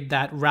upgrade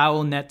that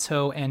Raul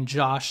Neto and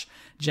Josh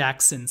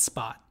Jackson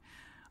spot.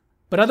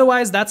 But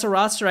otherwise, that's a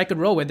roster I could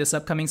roll with this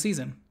upcoming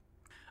season.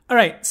 All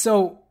right,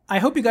 so I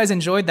hope you guys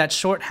enjoyed that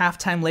short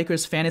halftime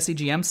Lakers fantasy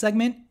GM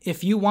segment.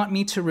 If you want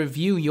me to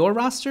review your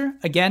roster,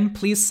 again,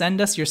 please send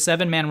us your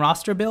 7-man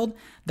roster build.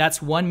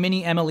 That's 1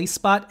 mini MLE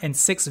spot and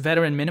 6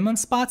 veteran minimum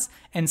spots,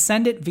 and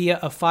send it via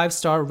a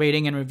 5-star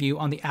rating and review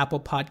on the Apple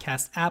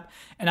Podcast app,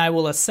 and I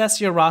will assess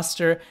your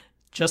roster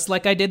just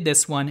like I did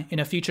this one in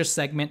a future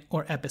segment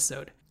or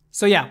episode.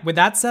 So yeah, with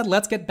that said,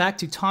 let's get back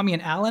to Tommy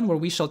and Alan, where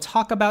we shall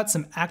talk about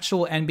some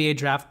actual NBA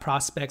draft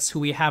prospects who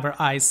we have our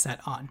eyes set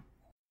on.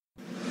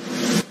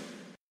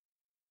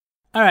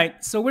 All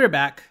right, so we're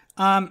back.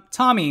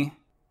 Tommy,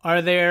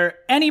 are there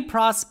any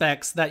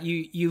prospects that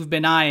you've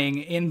been eyeing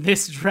in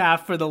this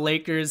draft for the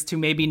Lakers to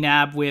maybe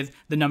nab with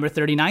the number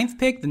 39th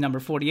pick, the number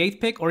 48th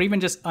pick, or even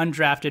just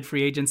undrafted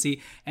free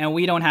agency? And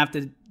we don't have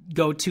to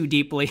go too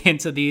deeply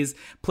into these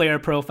player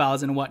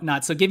profiles and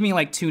whatnot. So give me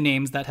like 2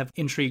 names that have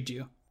intrigued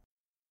you.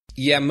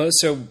 Yeah,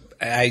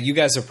 you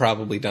guys have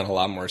probably done a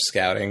lot more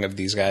scouting of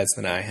these guys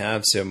than I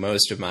have. So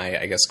most of my,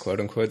 I guess, quote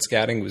unquote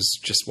scouting was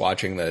just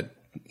watching the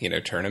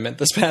tournament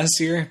this past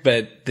year.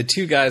 But the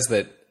 2 guys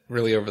that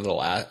really over the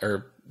last,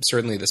 or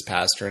certainly this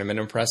past tournament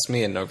impressed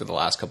me and over the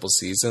last couple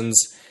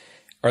seasons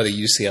are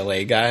the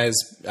UCLA guys,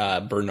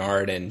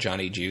 Bernard and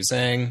Johnny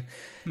Juzang.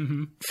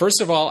 Mm-hmm.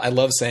 First of all, I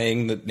love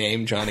saying the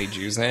name Johnny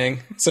Juzang,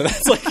 so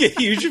that's like a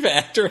huge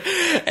factor,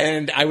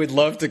 and I would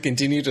love to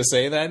continue to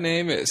say that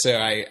name. So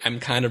I'm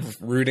kind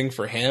of rooting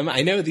for him.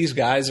 I know these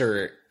guys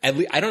are, at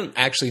least I don't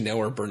actually know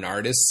where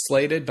Bernard is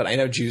slated, but I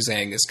know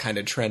Juzang is kind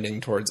of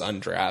trending towards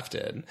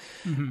undrafted.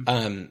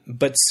 Mm-hmm.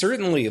 But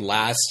certainly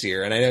last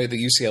year, and I know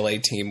the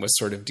UCLA team was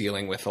sort of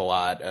dealing with a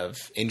lot of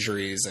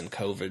injuries and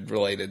COVID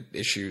related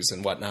issues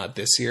and whatnot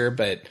this year,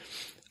 but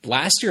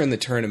last year in the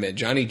tournament,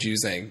 Johnny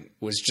Juzang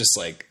was just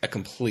like a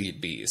complete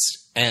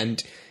beast.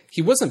 And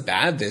he wasn't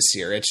bad this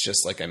year. It's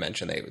just like I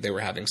mentioned, they were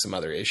having some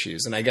other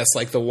issues. And I guess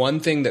like the one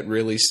thing that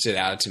really stood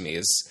out to me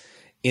is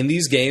in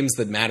these games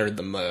that mattered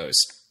the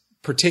most,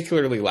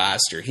 particularly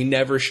last year, he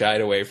never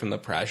shied away from the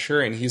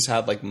pressure. And he's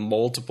had like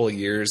multiple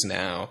years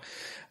now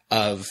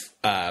of,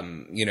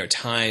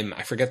 time.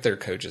 I forget their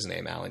coach's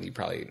name, Alan. You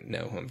probably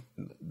know him,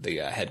 the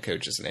head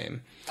coach's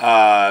name.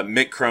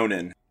 Mick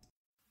Cronin.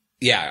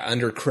 Yeah,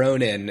 under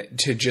Cronin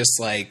to just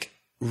like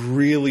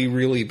really,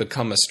 really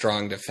become a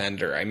strong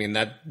defender. I mean,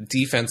 that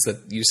defense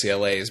that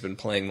UCLA has been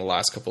playing the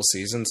last couple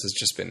seasons has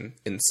just been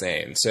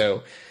insane.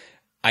 So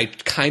I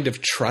kind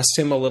of trust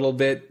him a little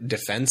bit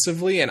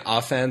defensively, and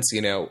offense,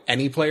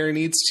 any player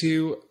needs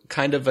to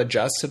kind of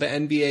adjust to the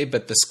NBA,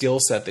 but the skill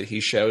set that he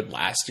showed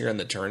last year in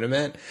the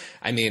tournament,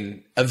 I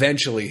mean,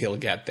 eventually he'll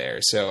get there.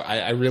 So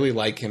I really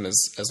like him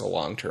as a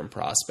long-term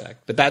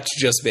prospect, but that's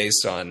just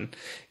based on,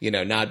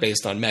 not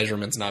based on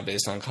measurements, not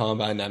based on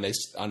combine, not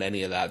based on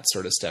any of that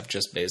sort of stuff,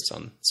 just based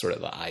on sort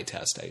of the eye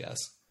test, I guess.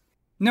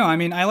 No, I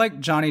mean, I like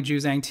Johnny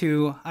Juzang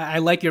too. I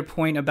like your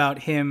point about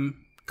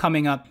him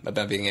coming up.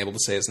 About being able to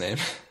say his name.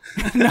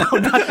 No,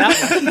 not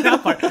that one.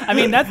 That part. I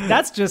mean,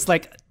 that's just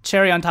like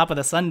cherry on top of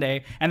the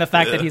sundae, and the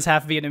fact that he's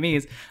half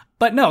Vietnamese.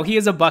 But no, he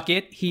is a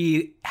bucket.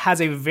 He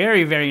has a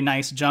very, very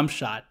nice jump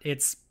shot.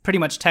 It's pretty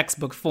much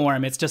textbook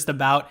form. It's just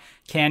about,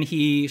 can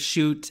he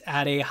shoot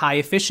at a high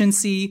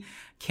efficiency?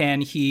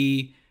 Can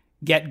he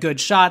get good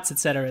shots, et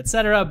cetera, et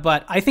cetera.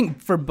 But I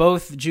think for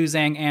both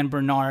Juzang and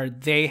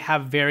Bernard, they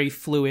have very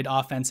fluid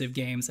offensive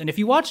games. And if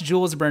you watch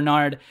Jules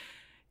Bernard,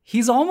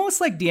 he's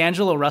almost like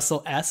D'Angelo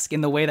Russell-esque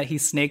in the way that he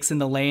snakes in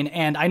the lane.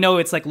 And I know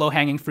it's like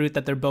low-hanging fruit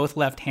that they're both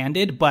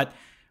left-handed, but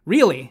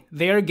really,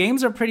 their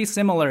games are pretty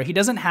similar. He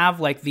doesn't have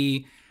like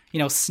the,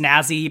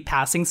 snazzy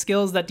passing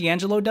skills that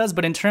D'Angelo does,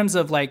 but in terms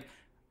of like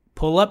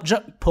pull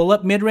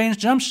up mid-range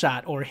jump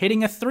shot or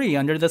hitting a three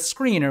under the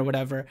screen or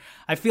whatever,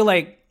 I feel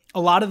like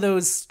a lot of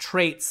those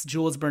traits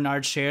Jules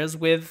Bernard shares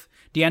with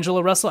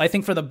D'Angelo Russell. I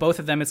think for the both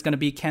of them, it's going to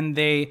be,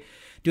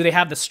 do they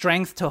have the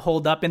strength to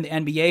hold up in the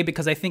NBA?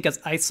 Because I think as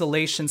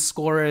isolation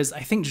scorers,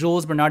 I think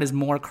Jules Bernard is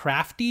more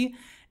crafty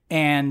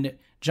and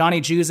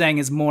Johnny Juzang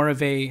is more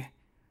of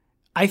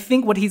I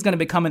think what he's going to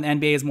become in the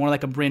NBA is more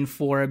like a Bryn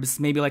Forbes,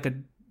 maybe like a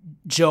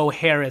Joe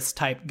Harris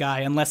type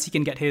guy, unless he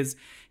can get his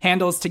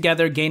handles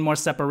together, gain more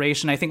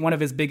separation. I think one of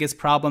his biggest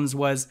problems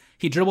was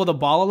he dribbled the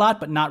ball a lot,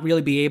 but not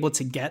really be able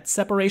to get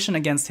separation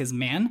against his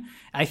man.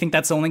 I think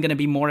that's only going to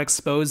be more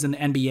exposed in the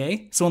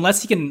NBA. So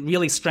unless he can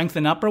really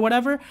strengthen up or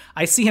whatever,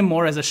 I see him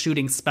more as a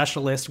shooting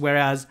specialist,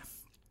 whereas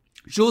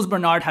Jules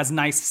Bernard has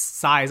nice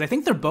size. I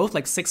think they're both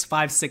like 6'5",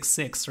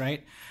 6'6",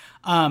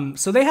 right?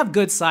 So they have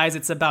good size.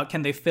 It's about,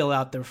 can they fill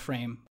out their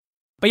frame?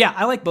 But yeah,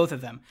 I like both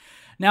of them.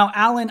 Now,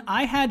 Alan,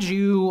 I had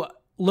you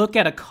look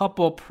at a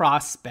couple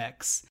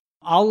prospects.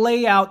 I'll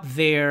lay out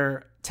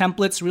their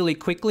templates really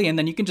quickly, and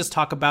then you can just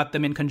talk about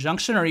them in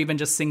conjunction or even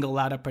just single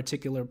out a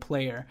particular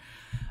player.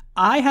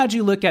 I had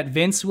you look at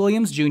Vince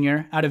Williams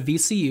Jr. out of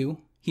VCU.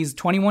 He's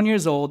 21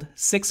 years old,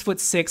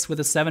 6'6" with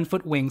a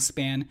 7-foot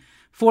wingspan,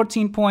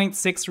 14 points,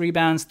 6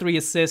 rebounds, 3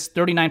 assists,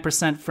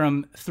 39%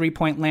 from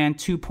three-point land,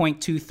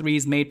 2.2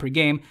 threes made per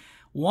game,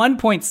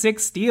 1.6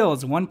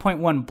 steals,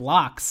 1.1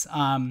 blocks.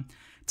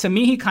 To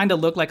me, he kind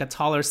of looked like a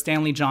taller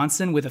Stanley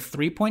Johnson with a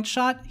three-point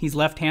shot. He's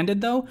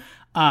left-handed, though.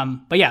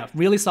 But yeah,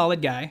 really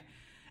solid guy.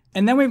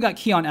 And then we've got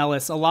Keon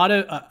Ellis,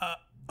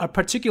 a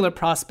particular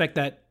prospect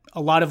that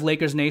a lot of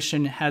Lakers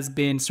Nation has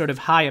been sort of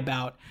high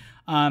about.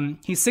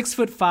 He's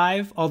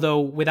 6'5", although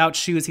without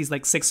shoes, he's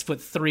like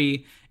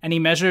 6'3", and he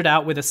measured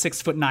out with a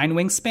 6'9"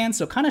 wingspan,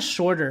 so kind of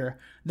shorter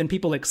than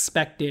people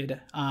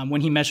expected when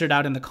he measured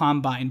out in the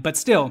combine. But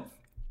still,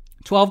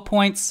 12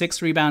 points,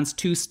 6 rebounds,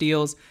 2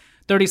 steals,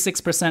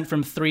 36%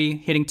 from 3,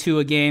 hitting 2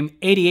 a game,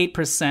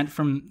 88%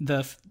 from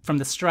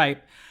the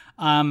stripe.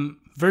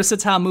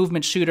 Versatile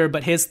movement shooter,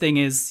 but his thing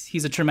is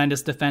he's a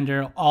tremendous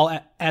defender, all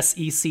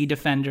SEC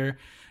defender,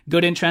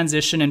 good in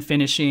transition and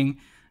finishing.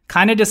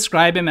 Kind of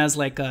describe him as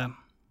like a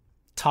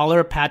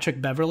taller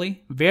Patrick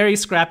Beverley. Very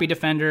scrappy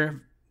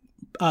defender,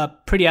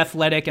 pretty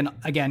athletic, and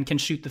again, can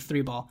shoot the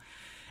 3-ball.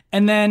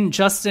 And then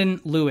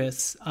Justin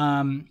Lewis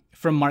from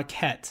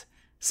Marquette.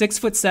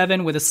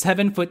 6'7" with a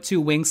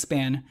 7'2"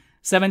 wingspan,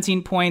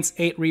 17 points,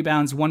 8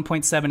 rebounds,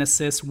 1.7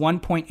 assists,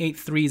 1.8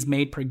 threes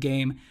made per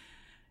game.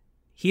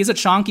 He's a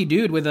chonky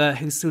dude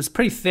who's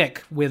pretty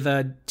thick with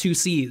 2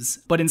 C's.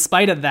 But in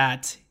spite of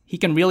that, he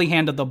can really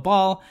handle the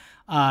ball,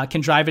 can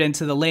drive it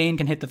into the lane,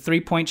 can hit the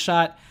 3-point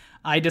shot.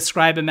 I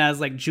describe him as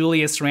like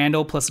Julius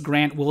Randle plus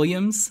Grant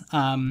Williams.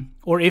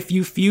 Or if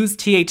you fuse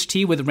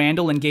THT with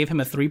Randle and gave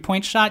him a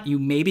 3-point shot, you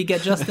maybe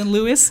get Justin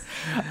Lewis.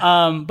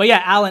 But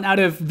yeah, Alan, out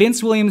of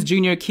Vince Williams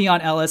Jr.,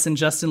 Keon Ellis, and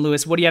Justin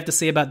Lewis, what do you have to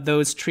say about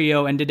those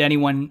trio, and did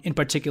anyone in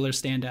particular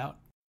stand out?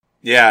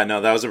 Yeah, no,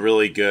 that was a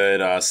really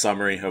good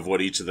summary of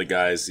what each of the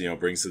guys,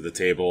 brings to the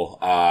table.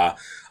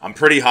 I'm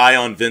pretty high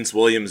on Vince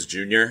Williams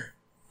Jr.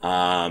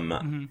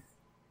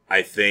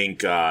 I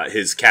think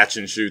his catch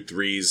and shoot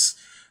threes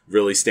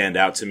really stand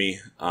out to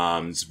me.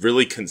 It's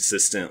really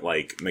consistent,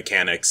 like,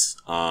 mechanics.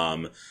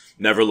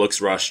 Never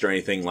looks rushed or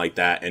anything like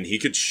that. And he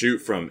could shoot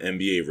from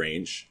NBA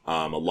range.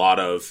 A lot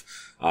of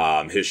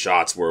his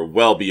shots were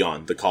well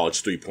beyond the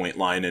college 3-point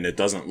line, and it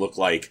doesn't look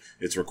like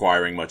it's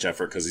requiring much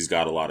effort because he's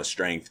got a lot of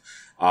strength.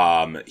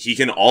 He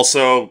can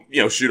also,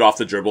 shoot off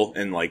the dribble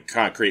and like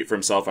kind of create for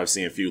himself. I've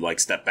seen a few like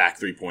step back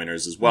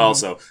 3-pointers as well.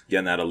 So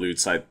again, that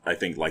alludes, I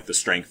think, like the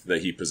strength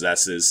that he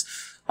possesses.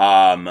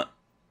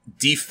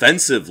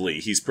 Defensively,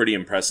 he's pretty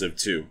impressive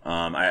too.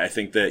 I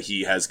think that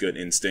he has good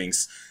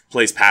instincts,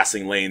 plays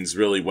passing lanes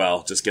really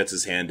well, just gets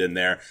his hand in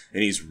there,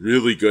 and he's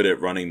really good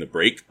at running the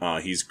break.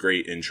 He's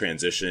great in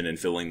transition and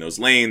filling those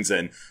lanes.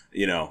 And,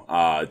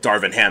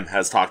 Darvin Ham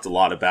has talked a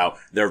lot about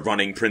their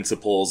running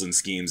principles and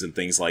schemes and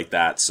things like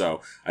that.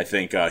 So I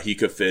think he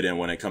could fit in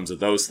when it comes to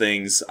those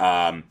things.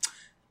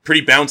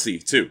 pretty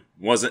bouncy too.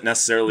 Wasn't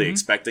necessarily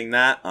expecting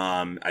that.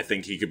 I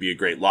think he could be a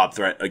great lob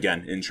threat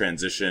again in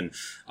transition.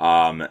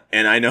 And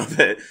I know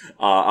that,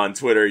 on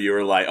Twitter you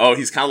were like, oh,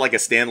 he's kind of like a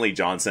Stanley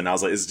Johnson. I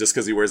was like, is it just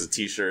because he wears a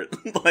t-shirt,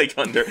 like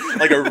under,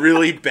 like a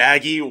really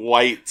baggy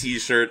white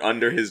t-shirt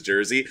under his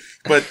jersey?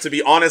 But to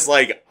be honest,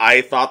 like,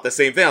 I thought the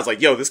same thing. I was like,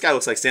 yo, this guy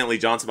looks like Stanley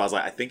Johnson. But I was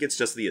like, I think it's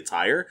just the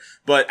attire.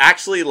 But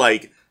actually,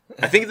 like,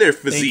 I think their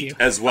physique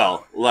as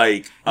well.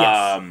 Like,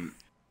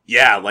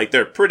 yeah, like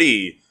they're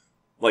pretty,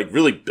 like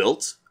really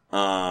built,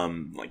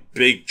 like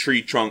big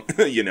tree trunk,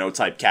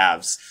 type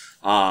calves.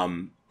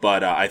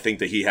 But I think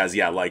that he has,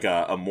 like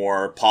a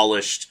more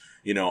polished,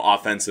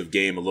 offensive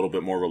game, a little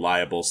bit more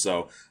reliable.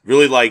 So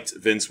really liked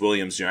Vince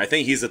Williams Jr. I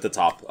think he's at the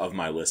top of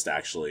my list,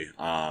 actually.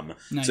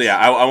 Nice. So yeah,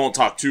 I won't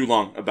talk too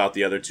long about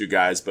the other two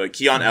guys, but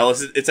Keon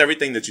Ellis, it's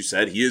everything that you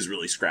said. He is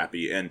really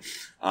scrappy. And,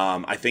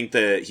 I think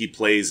that he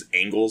plays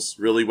angles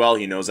really well.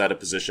 He knows how to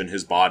position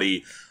his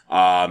body.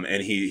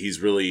 And he's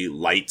really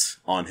light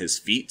on his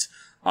feet.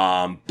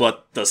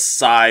 But the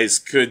size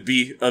could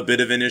be a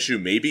bit of an issue.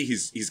 Maybe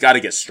he's got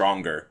to get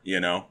stronger,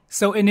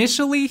 So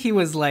initially he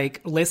was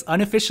like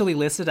unofficially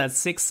listed as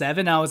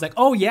 6'7". I was like,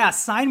 oh yeah,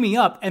 sign me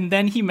up. And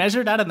then he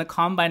measured out in the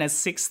combine as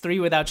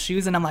 6'3" without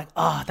shoes. And I'm like,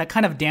 oh, that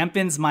kind of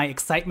dampens my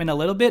excitement a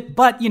little bit.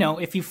 But,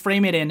 if you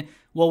frame it in,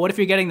 well, what if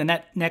you're getting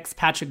the next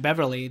Patrick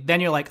Beverley?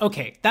 Then you're like,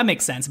 okay, that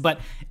makes sense.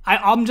 But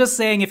I'm just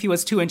saying, if he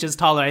was 2 inches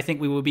taller, I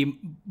think we would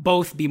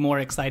both be more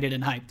excited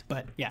and hyped.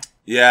 But yeah.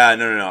 Yeah,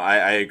 no.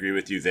 I agree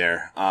with you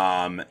there.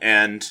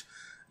 And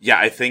yeah,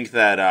 I think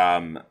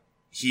that,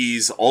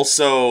 he's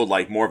also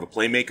like more of a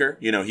playmaker.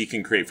 He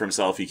can create for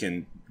himself. He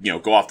can,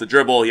 go off the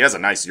dribble. He has a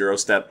nice Euro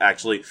step,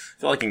 actually. I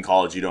feel like in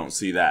college, you don't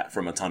see that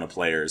from a ton of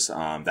players,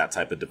 that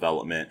type of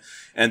development.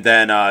 And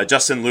then,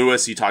 Justin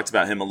Lewis, you talked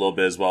about him a little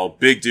bit as well.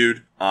 Big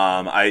dude.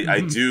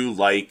 I do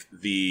like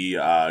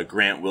the,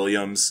 Grant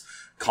Williams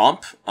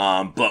comp,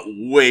 but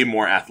way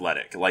more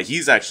athletic. Like,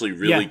 he's actually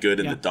really good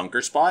in the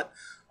dunker spot.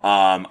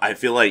 I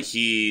feel like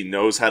he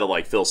knows how to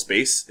like fill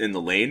space in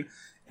the lane,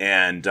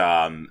 and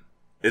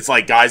it's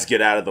like guys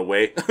get out of the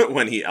way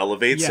when he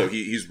elevates. So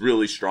he's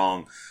really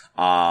strong.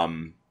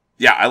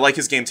 Yeah, I like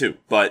his game too.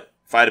 But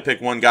if I had to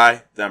pick one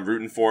guy that I'm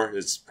rooting for,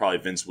 it's probably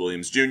Vince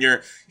Williams Jr.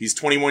 He's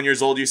 21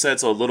 years old, you said,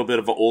 so a little bit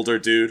of an older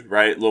dude,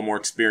 right? A little more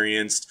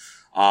experienced.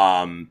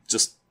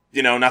 Just,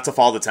 not to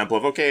follow the template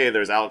of, okay,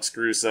 there's Alex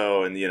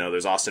Caruso and,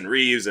 there's Austin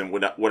Reeves and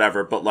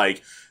whatever, but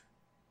like,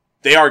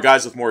 they are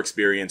guys with more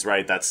experience,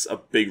 right? That's a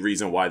big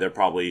reason why they're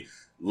probably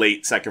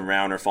late second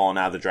round or falling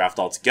out of the draft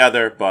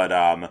altogether.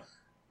 But,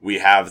 we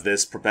have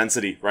this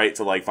propensity, right,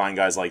 to like find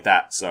guys like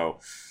that. So,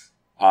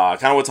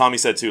 kind of what Tommy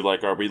said too,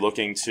 like, are we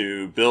looking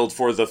to build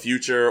for the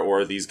future,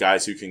 or these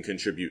guys who can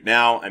contribute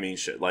now? I mean,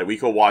 shit, like we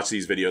could watch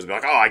these videos and be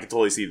like, oh, I can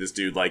totally see this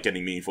dude like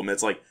getting meaningful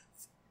minutes. Like,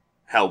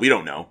 hell, we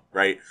don't know,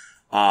 right?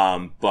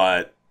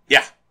 But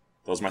yeah,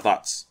 those are my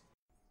thoughts.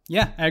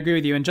 Yeah, I agree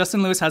with you. And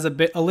Justin Lewis has a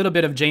little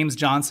bit of James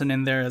Johnson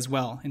in there as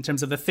well, in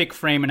terms of the thick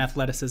frame and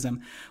athleticism.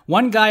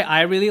 One guy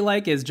I really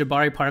like is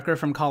Jabari Parker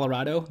from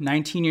Colorado,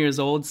 19 years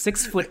old,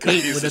 6'8"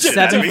 with a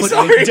 7 foot.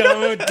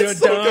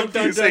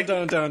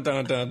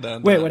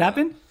 Wait, what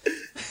happened?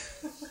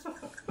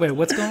 Wait,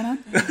 what's going on?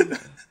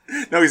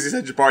 No, because he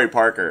said Jabari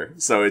Parker,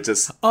 so it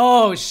just...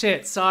 Oh,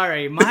 shit,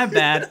 sorry, my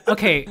bad.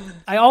 Okay,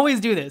 I always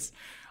do this.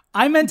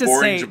 I meant to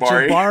say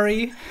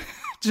Jabari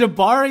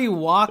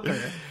Walker.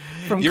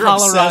 You're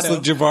Colorado. Obsessed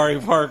with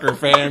Jabari Parker,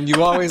 fam.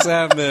 You always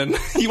have been.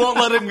 You won't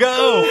let him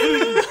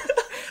go.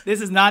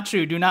 This is not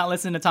true. Do not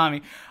listen to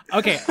Tommy.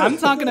 Okay, I'm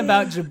talking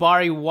about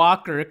Jabari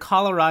Walker,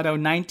 Colorado,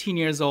 19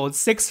 years old,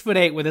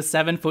 6'8" with a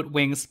 7-foot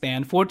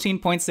wingspan,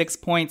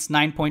 14.6 points,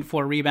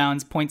 9.4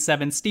 rebounds,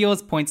 0.7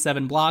 steals,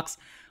 0.7 blocks,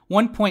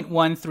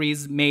 1.1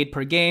 threes made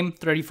per game,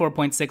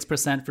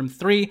 34.6% from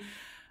three.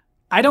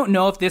 I don't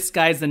know if this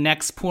guy's the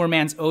next poor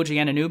man's OG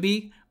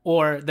Anunoby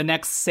or the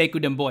next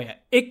Sekou Doumbouya.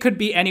 It could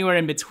be anywhere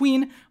in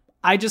between.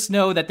 I just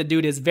know that the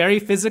dude is very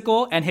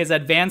physical and his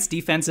advanced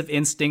defensive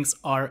instincts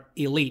are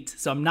elite.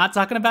 So I'm not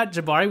talking about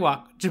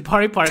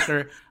Jabari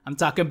Parker. I'm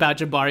talking about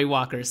Jabari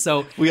Walker.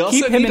 So we also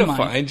keep him need to in mind.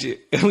 find you.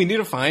 We need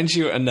to find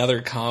you another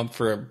comp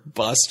for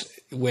bust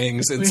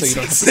wings, and so you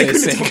don't have to say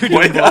Sekou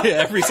Doumbouya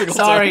every single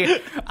time.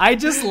 Sorry, I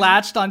just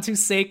latched onto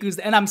Sekou's,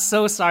 and I'm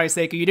so sorry,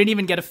 Sekou. You didn't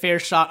even get a fair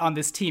shot on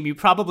this team. You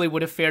probably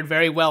would have fared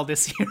very well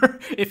this year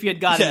if you had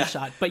gotten a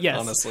shot. But yes,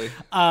 honestly.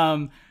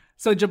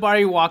 So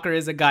Jabari Walker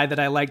is a guy that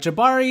I like.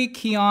 Jabari,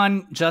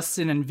 Keon,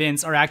 Justin, and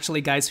Vince are actually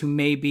guys who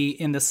may be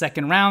in the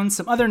second round.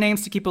 Some other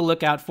names to keep a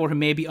lookout for who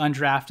may be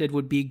undrafted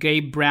would be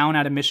Gabe Brown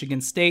out of Michigan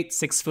State,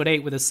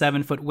 6'8" with a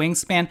 7-foot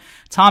wingspan.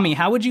 Tommy,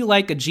 how would you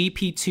like a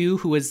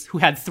GP2 who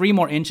had 3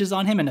 more inches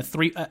on him and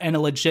a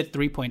legit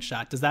 3-point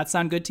shot? Does that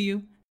sound good to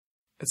you?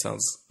 That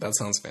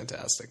sounds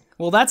fantastic.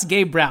 Well, that's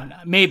Gabe Brown.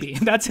 Maybe.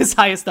 That's his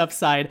highest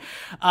upside.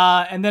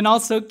 And then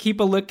also keep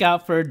a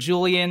lookout for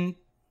Julian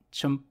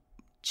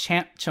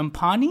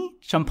Champagne?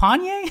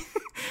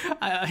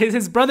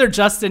 His brother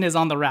Justin is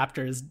on the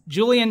Raptors.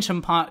 Julian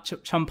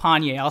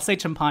Champagne, I'll say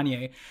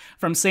Champagne,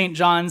 from St.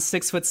 John's,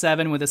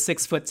 6'7" with a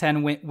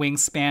 6'10"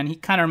 wingspan. He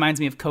kind of reminds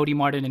me of Cody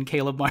Martin and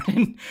Caleb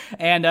Martin,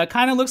 and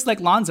kind of looks like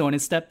Lonzo in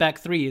his step back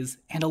threes,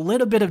 and a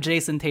little bit of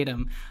Jason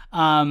Tatum.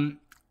 And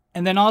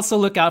then also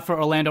look out for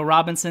Orlando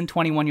Robinson,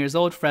 21 years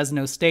old,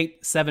 Fresno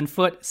State, 7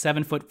 foot,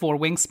 7'4"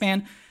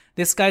 wingspan.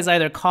 This guy's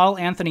either Karl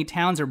Anthony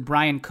Towns or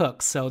Brian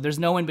Cook, so there's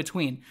no in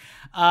between.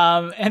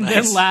 And nice.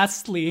 Then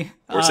lastly,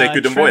 or Sekou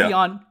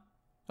Doumbouya.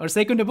 Or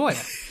Sekou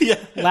Doumbouya. Yeah.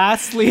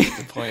 Lastly,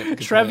 good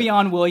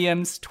Trevion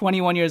Williams,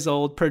 21 years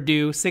old,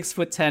 Purdue,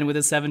 6'10" with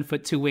a 7'2"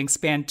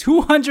 wingspan,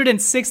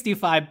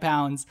 265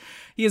 pounds.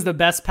 He is the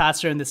best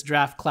passer in this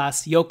draft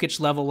class. Jokic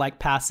level like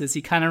passes.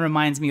 He kind of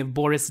reminds me of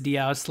Boris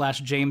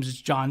Diaw /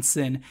 James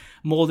Johnson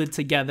molded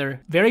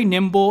together. Very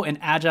nimble and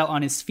agile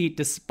on his feet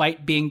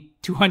despite being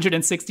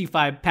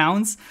 265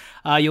 pounds.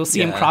 You'll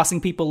see him crossing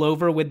people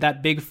over with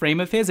that big frame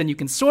of his, and you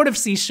can sort of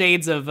see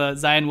shades of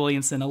Zion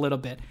Williamson a little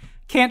bit.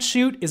 Can't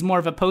shoot, is more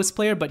of a post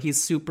player, but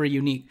he's super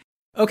unique.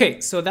 Okay,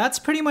 so that's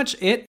pretty much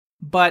it,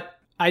 but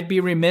I'd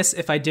be remiss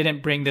if I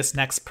didn't bring this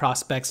next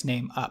prospect's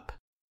name up.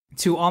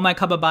 To all my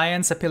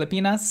kababayan sa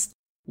Pilipinas,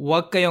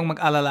 huwag kayong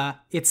mag-alala,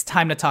 it's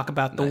time to talk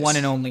about the one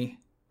and only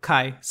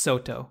Kai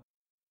Sotto.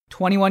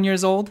 21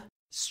 years old,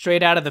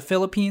 straight out of the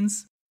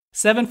Philippines,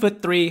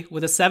 7'3"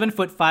 with a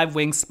 7'5"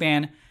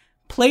 wingspan,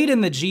 played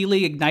in the G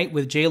League Ignite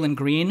with Jalen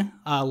Green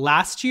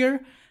last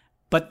year,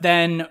 but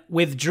then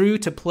withdrew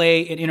to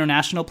play in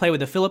international play with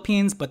the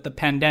Philippines, but the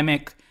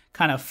pandemic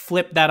kind of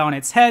flipped that on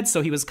its head,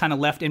 so he was kind of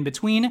left in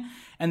between.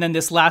 And then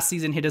this last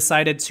season, he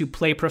decided to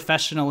play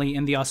professionally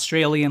in the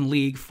Australian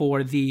League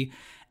for the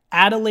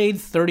Adelaide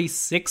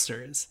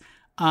 36ers.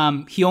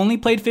 He only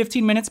played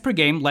 15 minutes per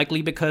game,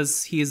 likely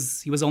because he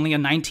was only a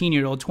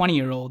 19-year-old,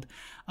 20-year-old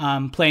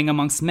playing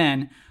amongst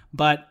men.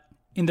 But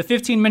in the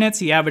 15 minutes,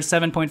 he averaged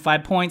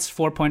 7.5 points,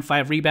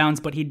 4.5 rebounds,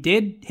 but he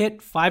did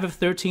hit 5 of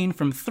 13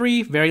 from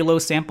 3, very low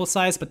sample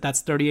size, but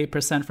that's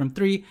 38% from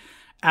 3.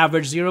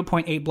 Averaged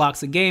 0.8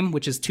 blocks a game,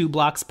 which is 2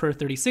 blocks per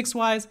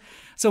 36-wise.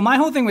 So my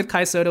whole thing with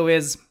Kai Sotto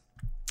is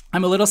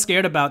I'm a little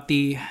scared about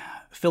the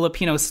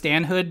Filipino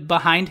stanhood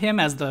behind him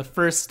as the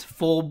first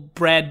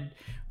full-bred,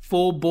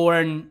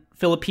 full-born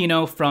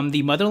Filipino from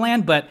the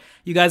motherland, but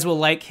you guys will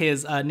like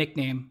his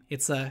nickname.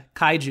 It's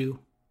Kaiju.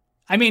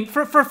 I mean,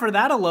 for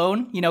that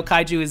alone,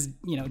 Kaiju is,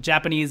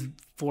 Japanese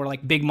for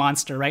like big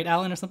monster, right,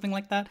 Alan, or something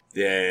like that?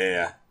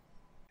 Yeah.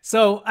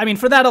 So, I mean,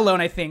 for that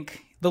alone, I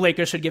think the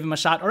Lakers should give him a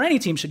shot, or any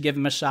team should give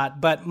him a shot.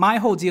 But my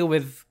whole deal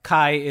with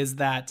Kai is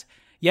that,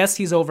 yes,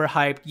 he's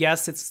overhyped.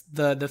 Yes, it's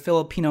the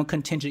Filipino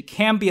contingent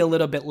can be a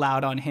little bit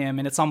loud on him,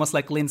 and it's almost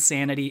like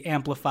Linsanity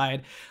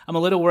amplified. I'm a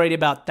little worried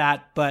about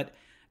that, but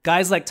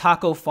guys like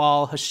Taco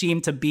Fall,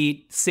 Hashim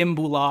Thabit, Sim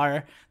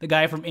Bular, the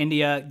guy from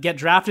India, get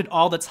drafted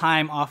all the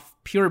time off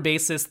pure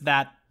basis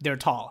that they're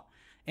tall.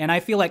 And I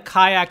feel like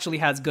Kai actually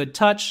has good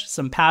touch,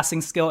 some passing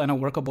skill, and a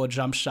workable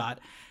jump shot.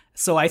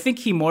 So I think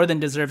he more than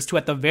deserves to,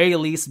 at the very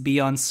least, be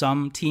on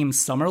some team's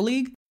summer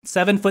league.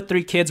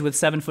 7'3" kids with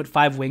 7'5"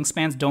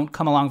 wingspans don't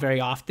come along very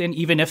often,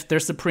 even if they're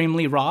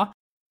supremely raw.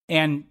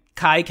 And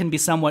Kai can be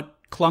somewhat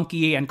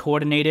clunky and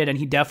coordinated, and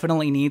he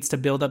definitely needs to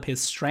build up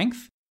his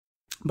strength.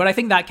 But I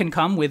think that can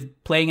come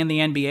with playing in the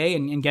NBA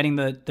and getting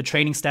the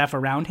training staff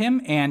around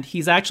him. And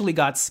he's actually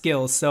got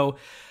skills. So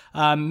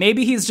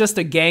maybe he's just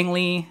a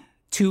gangly,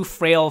 too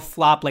frail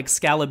flop like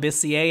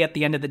Scalabissier at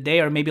the end of the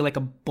day, or maybe like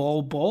a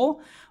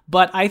bull.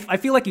 But I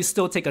feel like you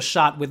still take a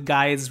shot with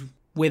guys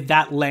with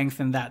that length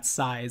and that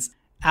size.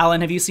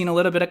 Alan, have you seen a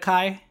little bit of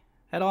Kai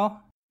at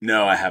all?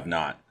 No, I have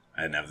not.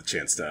 I didn't have the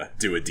chance to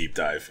do a deep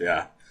dive,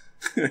 yeah.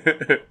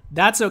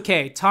 That's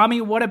okay.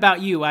 Tommy, what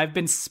about you? I've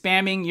been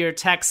spamming your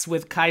texts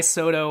with Kai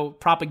Sotto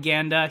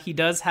propaganda. He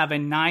does have a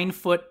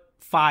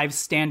 9'5"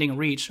 standing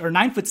reach, or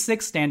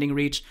 9'6" standing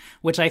reach,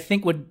 which I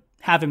think would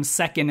have him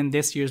second in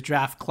this year's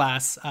draft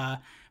class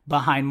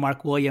behind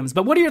Mark Williams.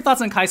 But what are your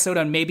thoughts on Kai Sotto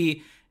and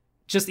maybe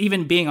just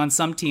even being on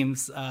some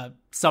teams'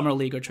 summer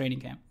league or training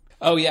camp?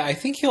 Oh yeah, I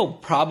think he'll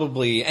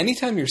probably,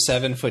 anytime you're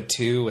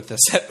 7'2" with a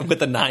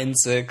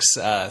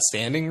 9'6"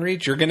 standing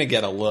reach, you're gonna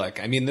get a look.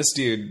 I mean, this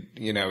dude,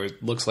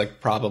 looks like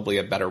probably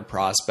a better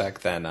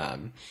prospect than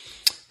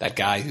that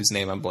guy whose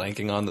name I'm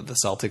blanking on that the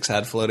Celtics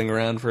had floating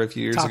around for a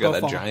few years ago.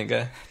 That giant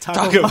guy,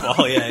 Taco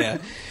Fall.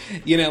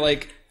 Yeah.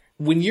 Like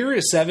when you're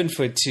a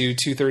 7'2",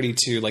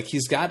 232, like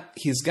he's got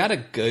a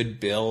good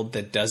build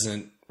that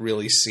doesn't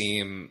really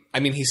seem, I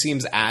mean, he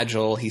seems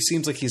agile. He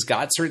seems like he's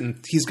got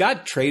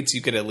traits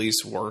you could at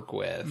least work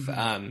with.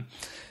 Mm-hmm.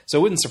 So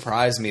it wouldn't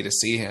surprise me to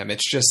see him.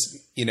 It's just,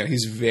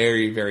 he's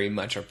very, very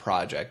much a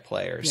project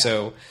player. Yeah.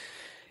 So,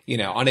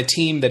 on a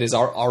team that is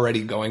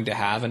already going to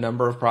have a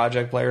number of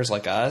project players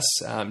like us,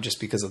 just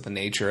because of the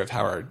nature of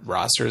how our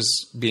roster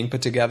is being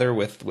put together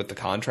with the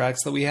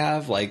contracts that we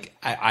have, like,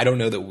 I don't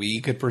know that we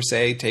could per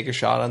se take a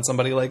shot on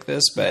somebody like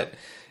this, but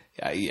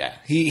yeah,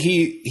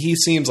 he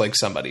seems like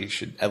somebody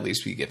should at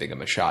least be giving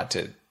him a shot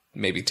to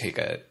maybe take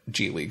a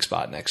G League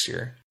spot next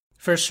year.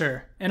 For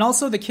sure. And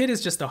also, the kid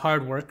is just a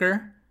hard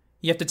worker.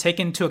 You have to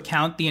take into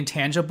account the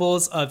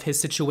intangibles of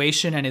his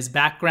situation and his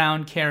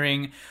background,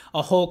 carrying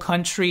a whole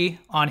country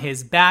on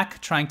his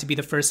back, trying to be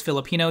the first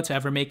Filipino to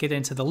ever make it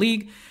into the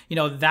league. You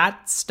know,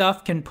 that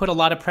stuff can put a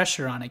lot of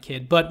pressure on a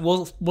kid, but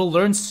we'll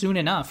learn soon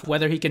enough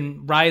whether he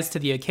can rise to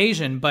the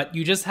occasion. But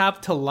you just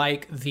have to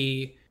like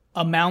the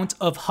amount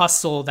of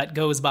hustle that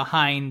goes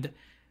behind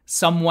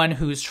someone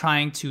who's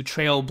trying to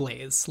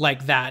trailblaze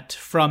like that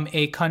from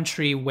a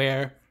country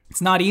where it's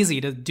not easy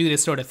to do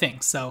this sort of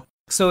thing. So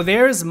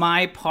there's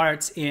my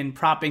part in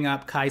propping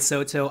up Kai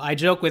Sotto. I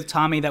joke with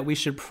Tommy that we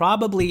should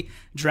probably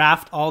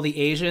draft all the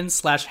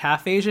Asians /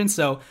 half Asians.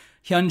 So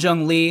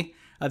Hyunjung Lee,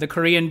 the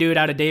Korean dude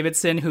out of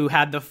Davidson who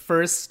had the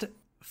first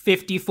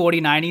 50,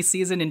 40, 90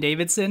 season in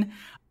Davidson,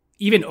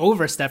 even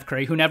over Steph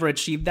Curry, who never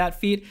achieved that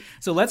feat.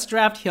 So let's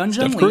draft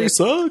Hyunjung Lee. Steph Curry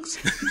sucks.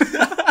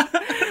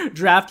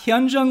 Draft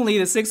Hyunjung Lee,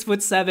 the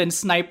 6'7"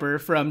 sniper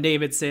from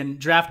Davidson.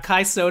 Draft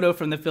Kai Sotto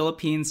from the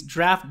Philippines.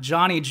 Draft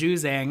Johnny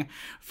Juzang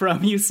from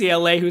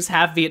UCLA, who's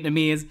half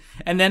Vietnamese.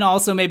 And then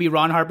also maybe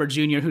Ron Harper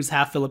Jr., who's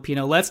half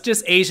Filipino. Let's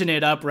just Asian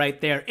it up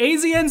right there.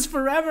 Asians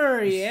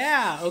forever!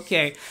 Yeah,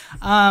 okay.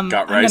 I'm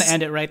going to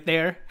end it right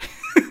there.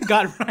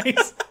 Got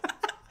rice.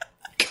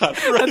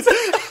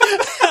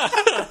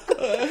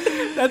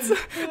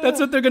 That's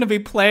what they're going to be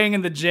playing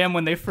in the gym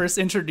when they first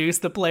introduce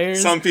the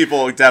players. Some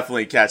people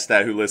definitely catch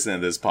that who listen to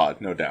this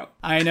pod, no doubt.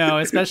 I know,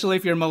 especially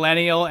if you're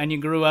millennial and you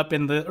grew up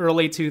in the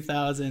early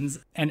 2000s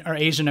and are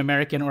Asian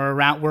American or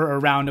were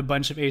around a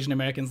bunch of Asian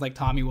Americans like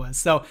Tommy was.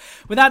 So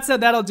with that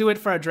said, that'll do it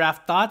for our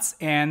draft thoughts.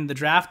 And the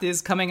draft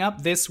is coming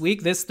up this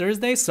week, this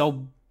Thursday.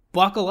 So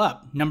buckle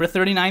up. Number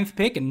 39th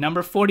pick and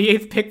number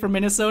 48th pick for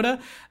Minnesota.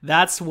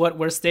 That's what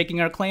we're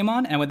staking our claim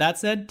on. And with that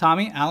said,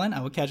 Tommy, Alan,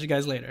 I will catch you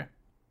guys later.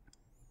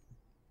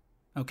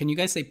 Oh, can you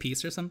guys say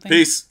peace or something?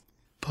 Peace.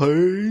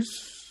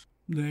 Peace.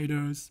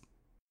 Laters.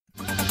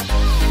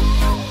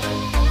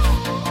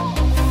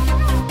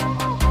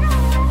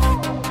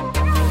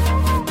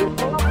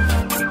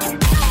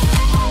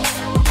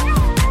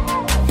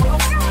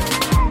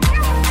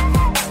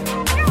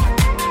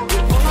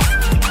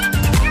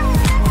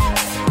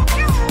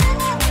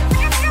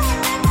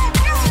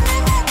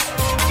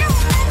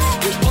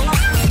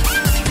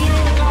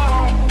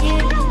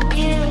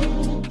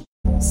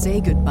 Say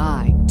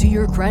goodbye to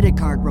your credit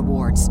card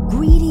rewards.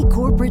 Greedy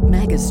corporate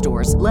mega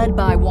stores, led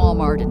by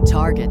Walmart and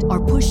Target,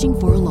 are pushing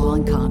for a law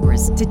in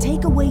Congress to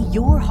take away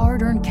your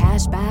hard-earned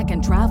cash back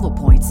and travel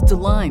points to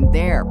line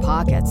their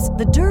pockets.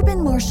 The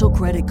Durbin-Marshall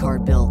credit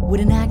card bill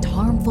would enact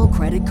harmful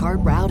credit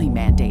card routing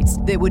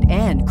mandates that would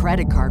end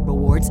credit card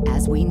rewards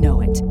as we know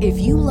it. If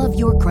you love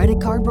your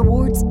credit card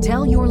rewards,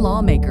 tell your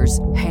lawmakers,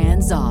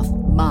 hands off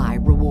my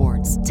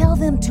rewards. Tell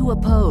them to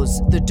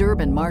oppose the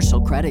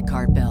Durbin-Marshall credit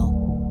card bill.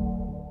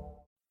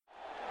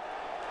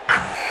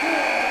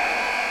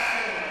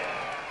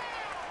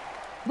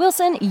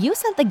 Wilson, you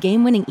sent the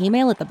game-winning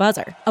email at the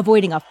buzzer,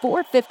 avoiding a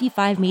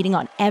 4:55 meeting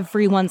on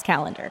everyone's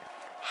calendar.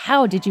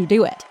 How did you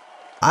do it?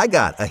 I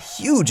got a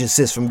huge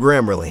assist from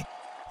Grammarly,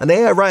 an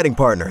AI writing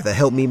partner that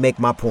helped me make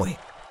my point.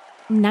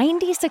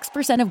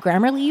 96% of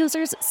Grammarly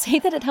users say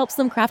that it helps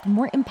them craft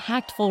more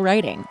impactful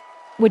writing.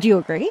 Would you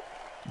agree?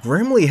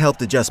 Grammarly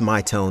helped adjust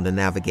my tone to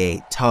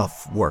navigate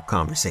tough work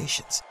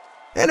conversations.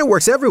 And it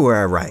works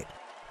everywhere I write,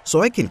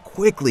 so I can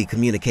quickly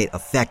communicate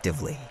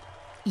effectively.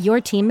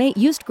 Your teammate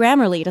used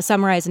Grammarly to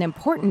summarize an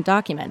important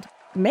document,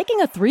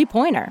 making a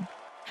 3-pointer.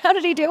 How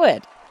did he do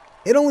it?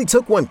 It only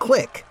took one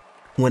click.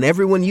 When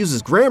everyone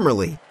uses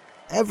Grammarly,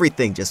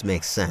 everything just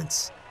makes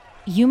sense.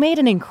 You made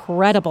an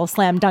incredible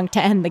slam dunk to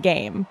end the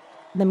game.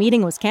 The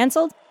meeting was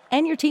canceled,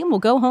 and your team will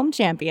go home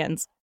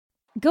champions.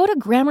 Go to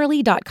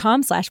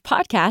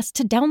Grammarly.com/podcast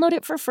to download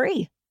it for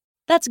free.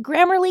 That's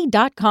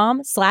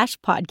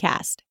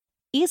Grammarly.com/podcast.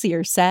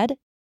 Easier said,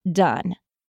 done.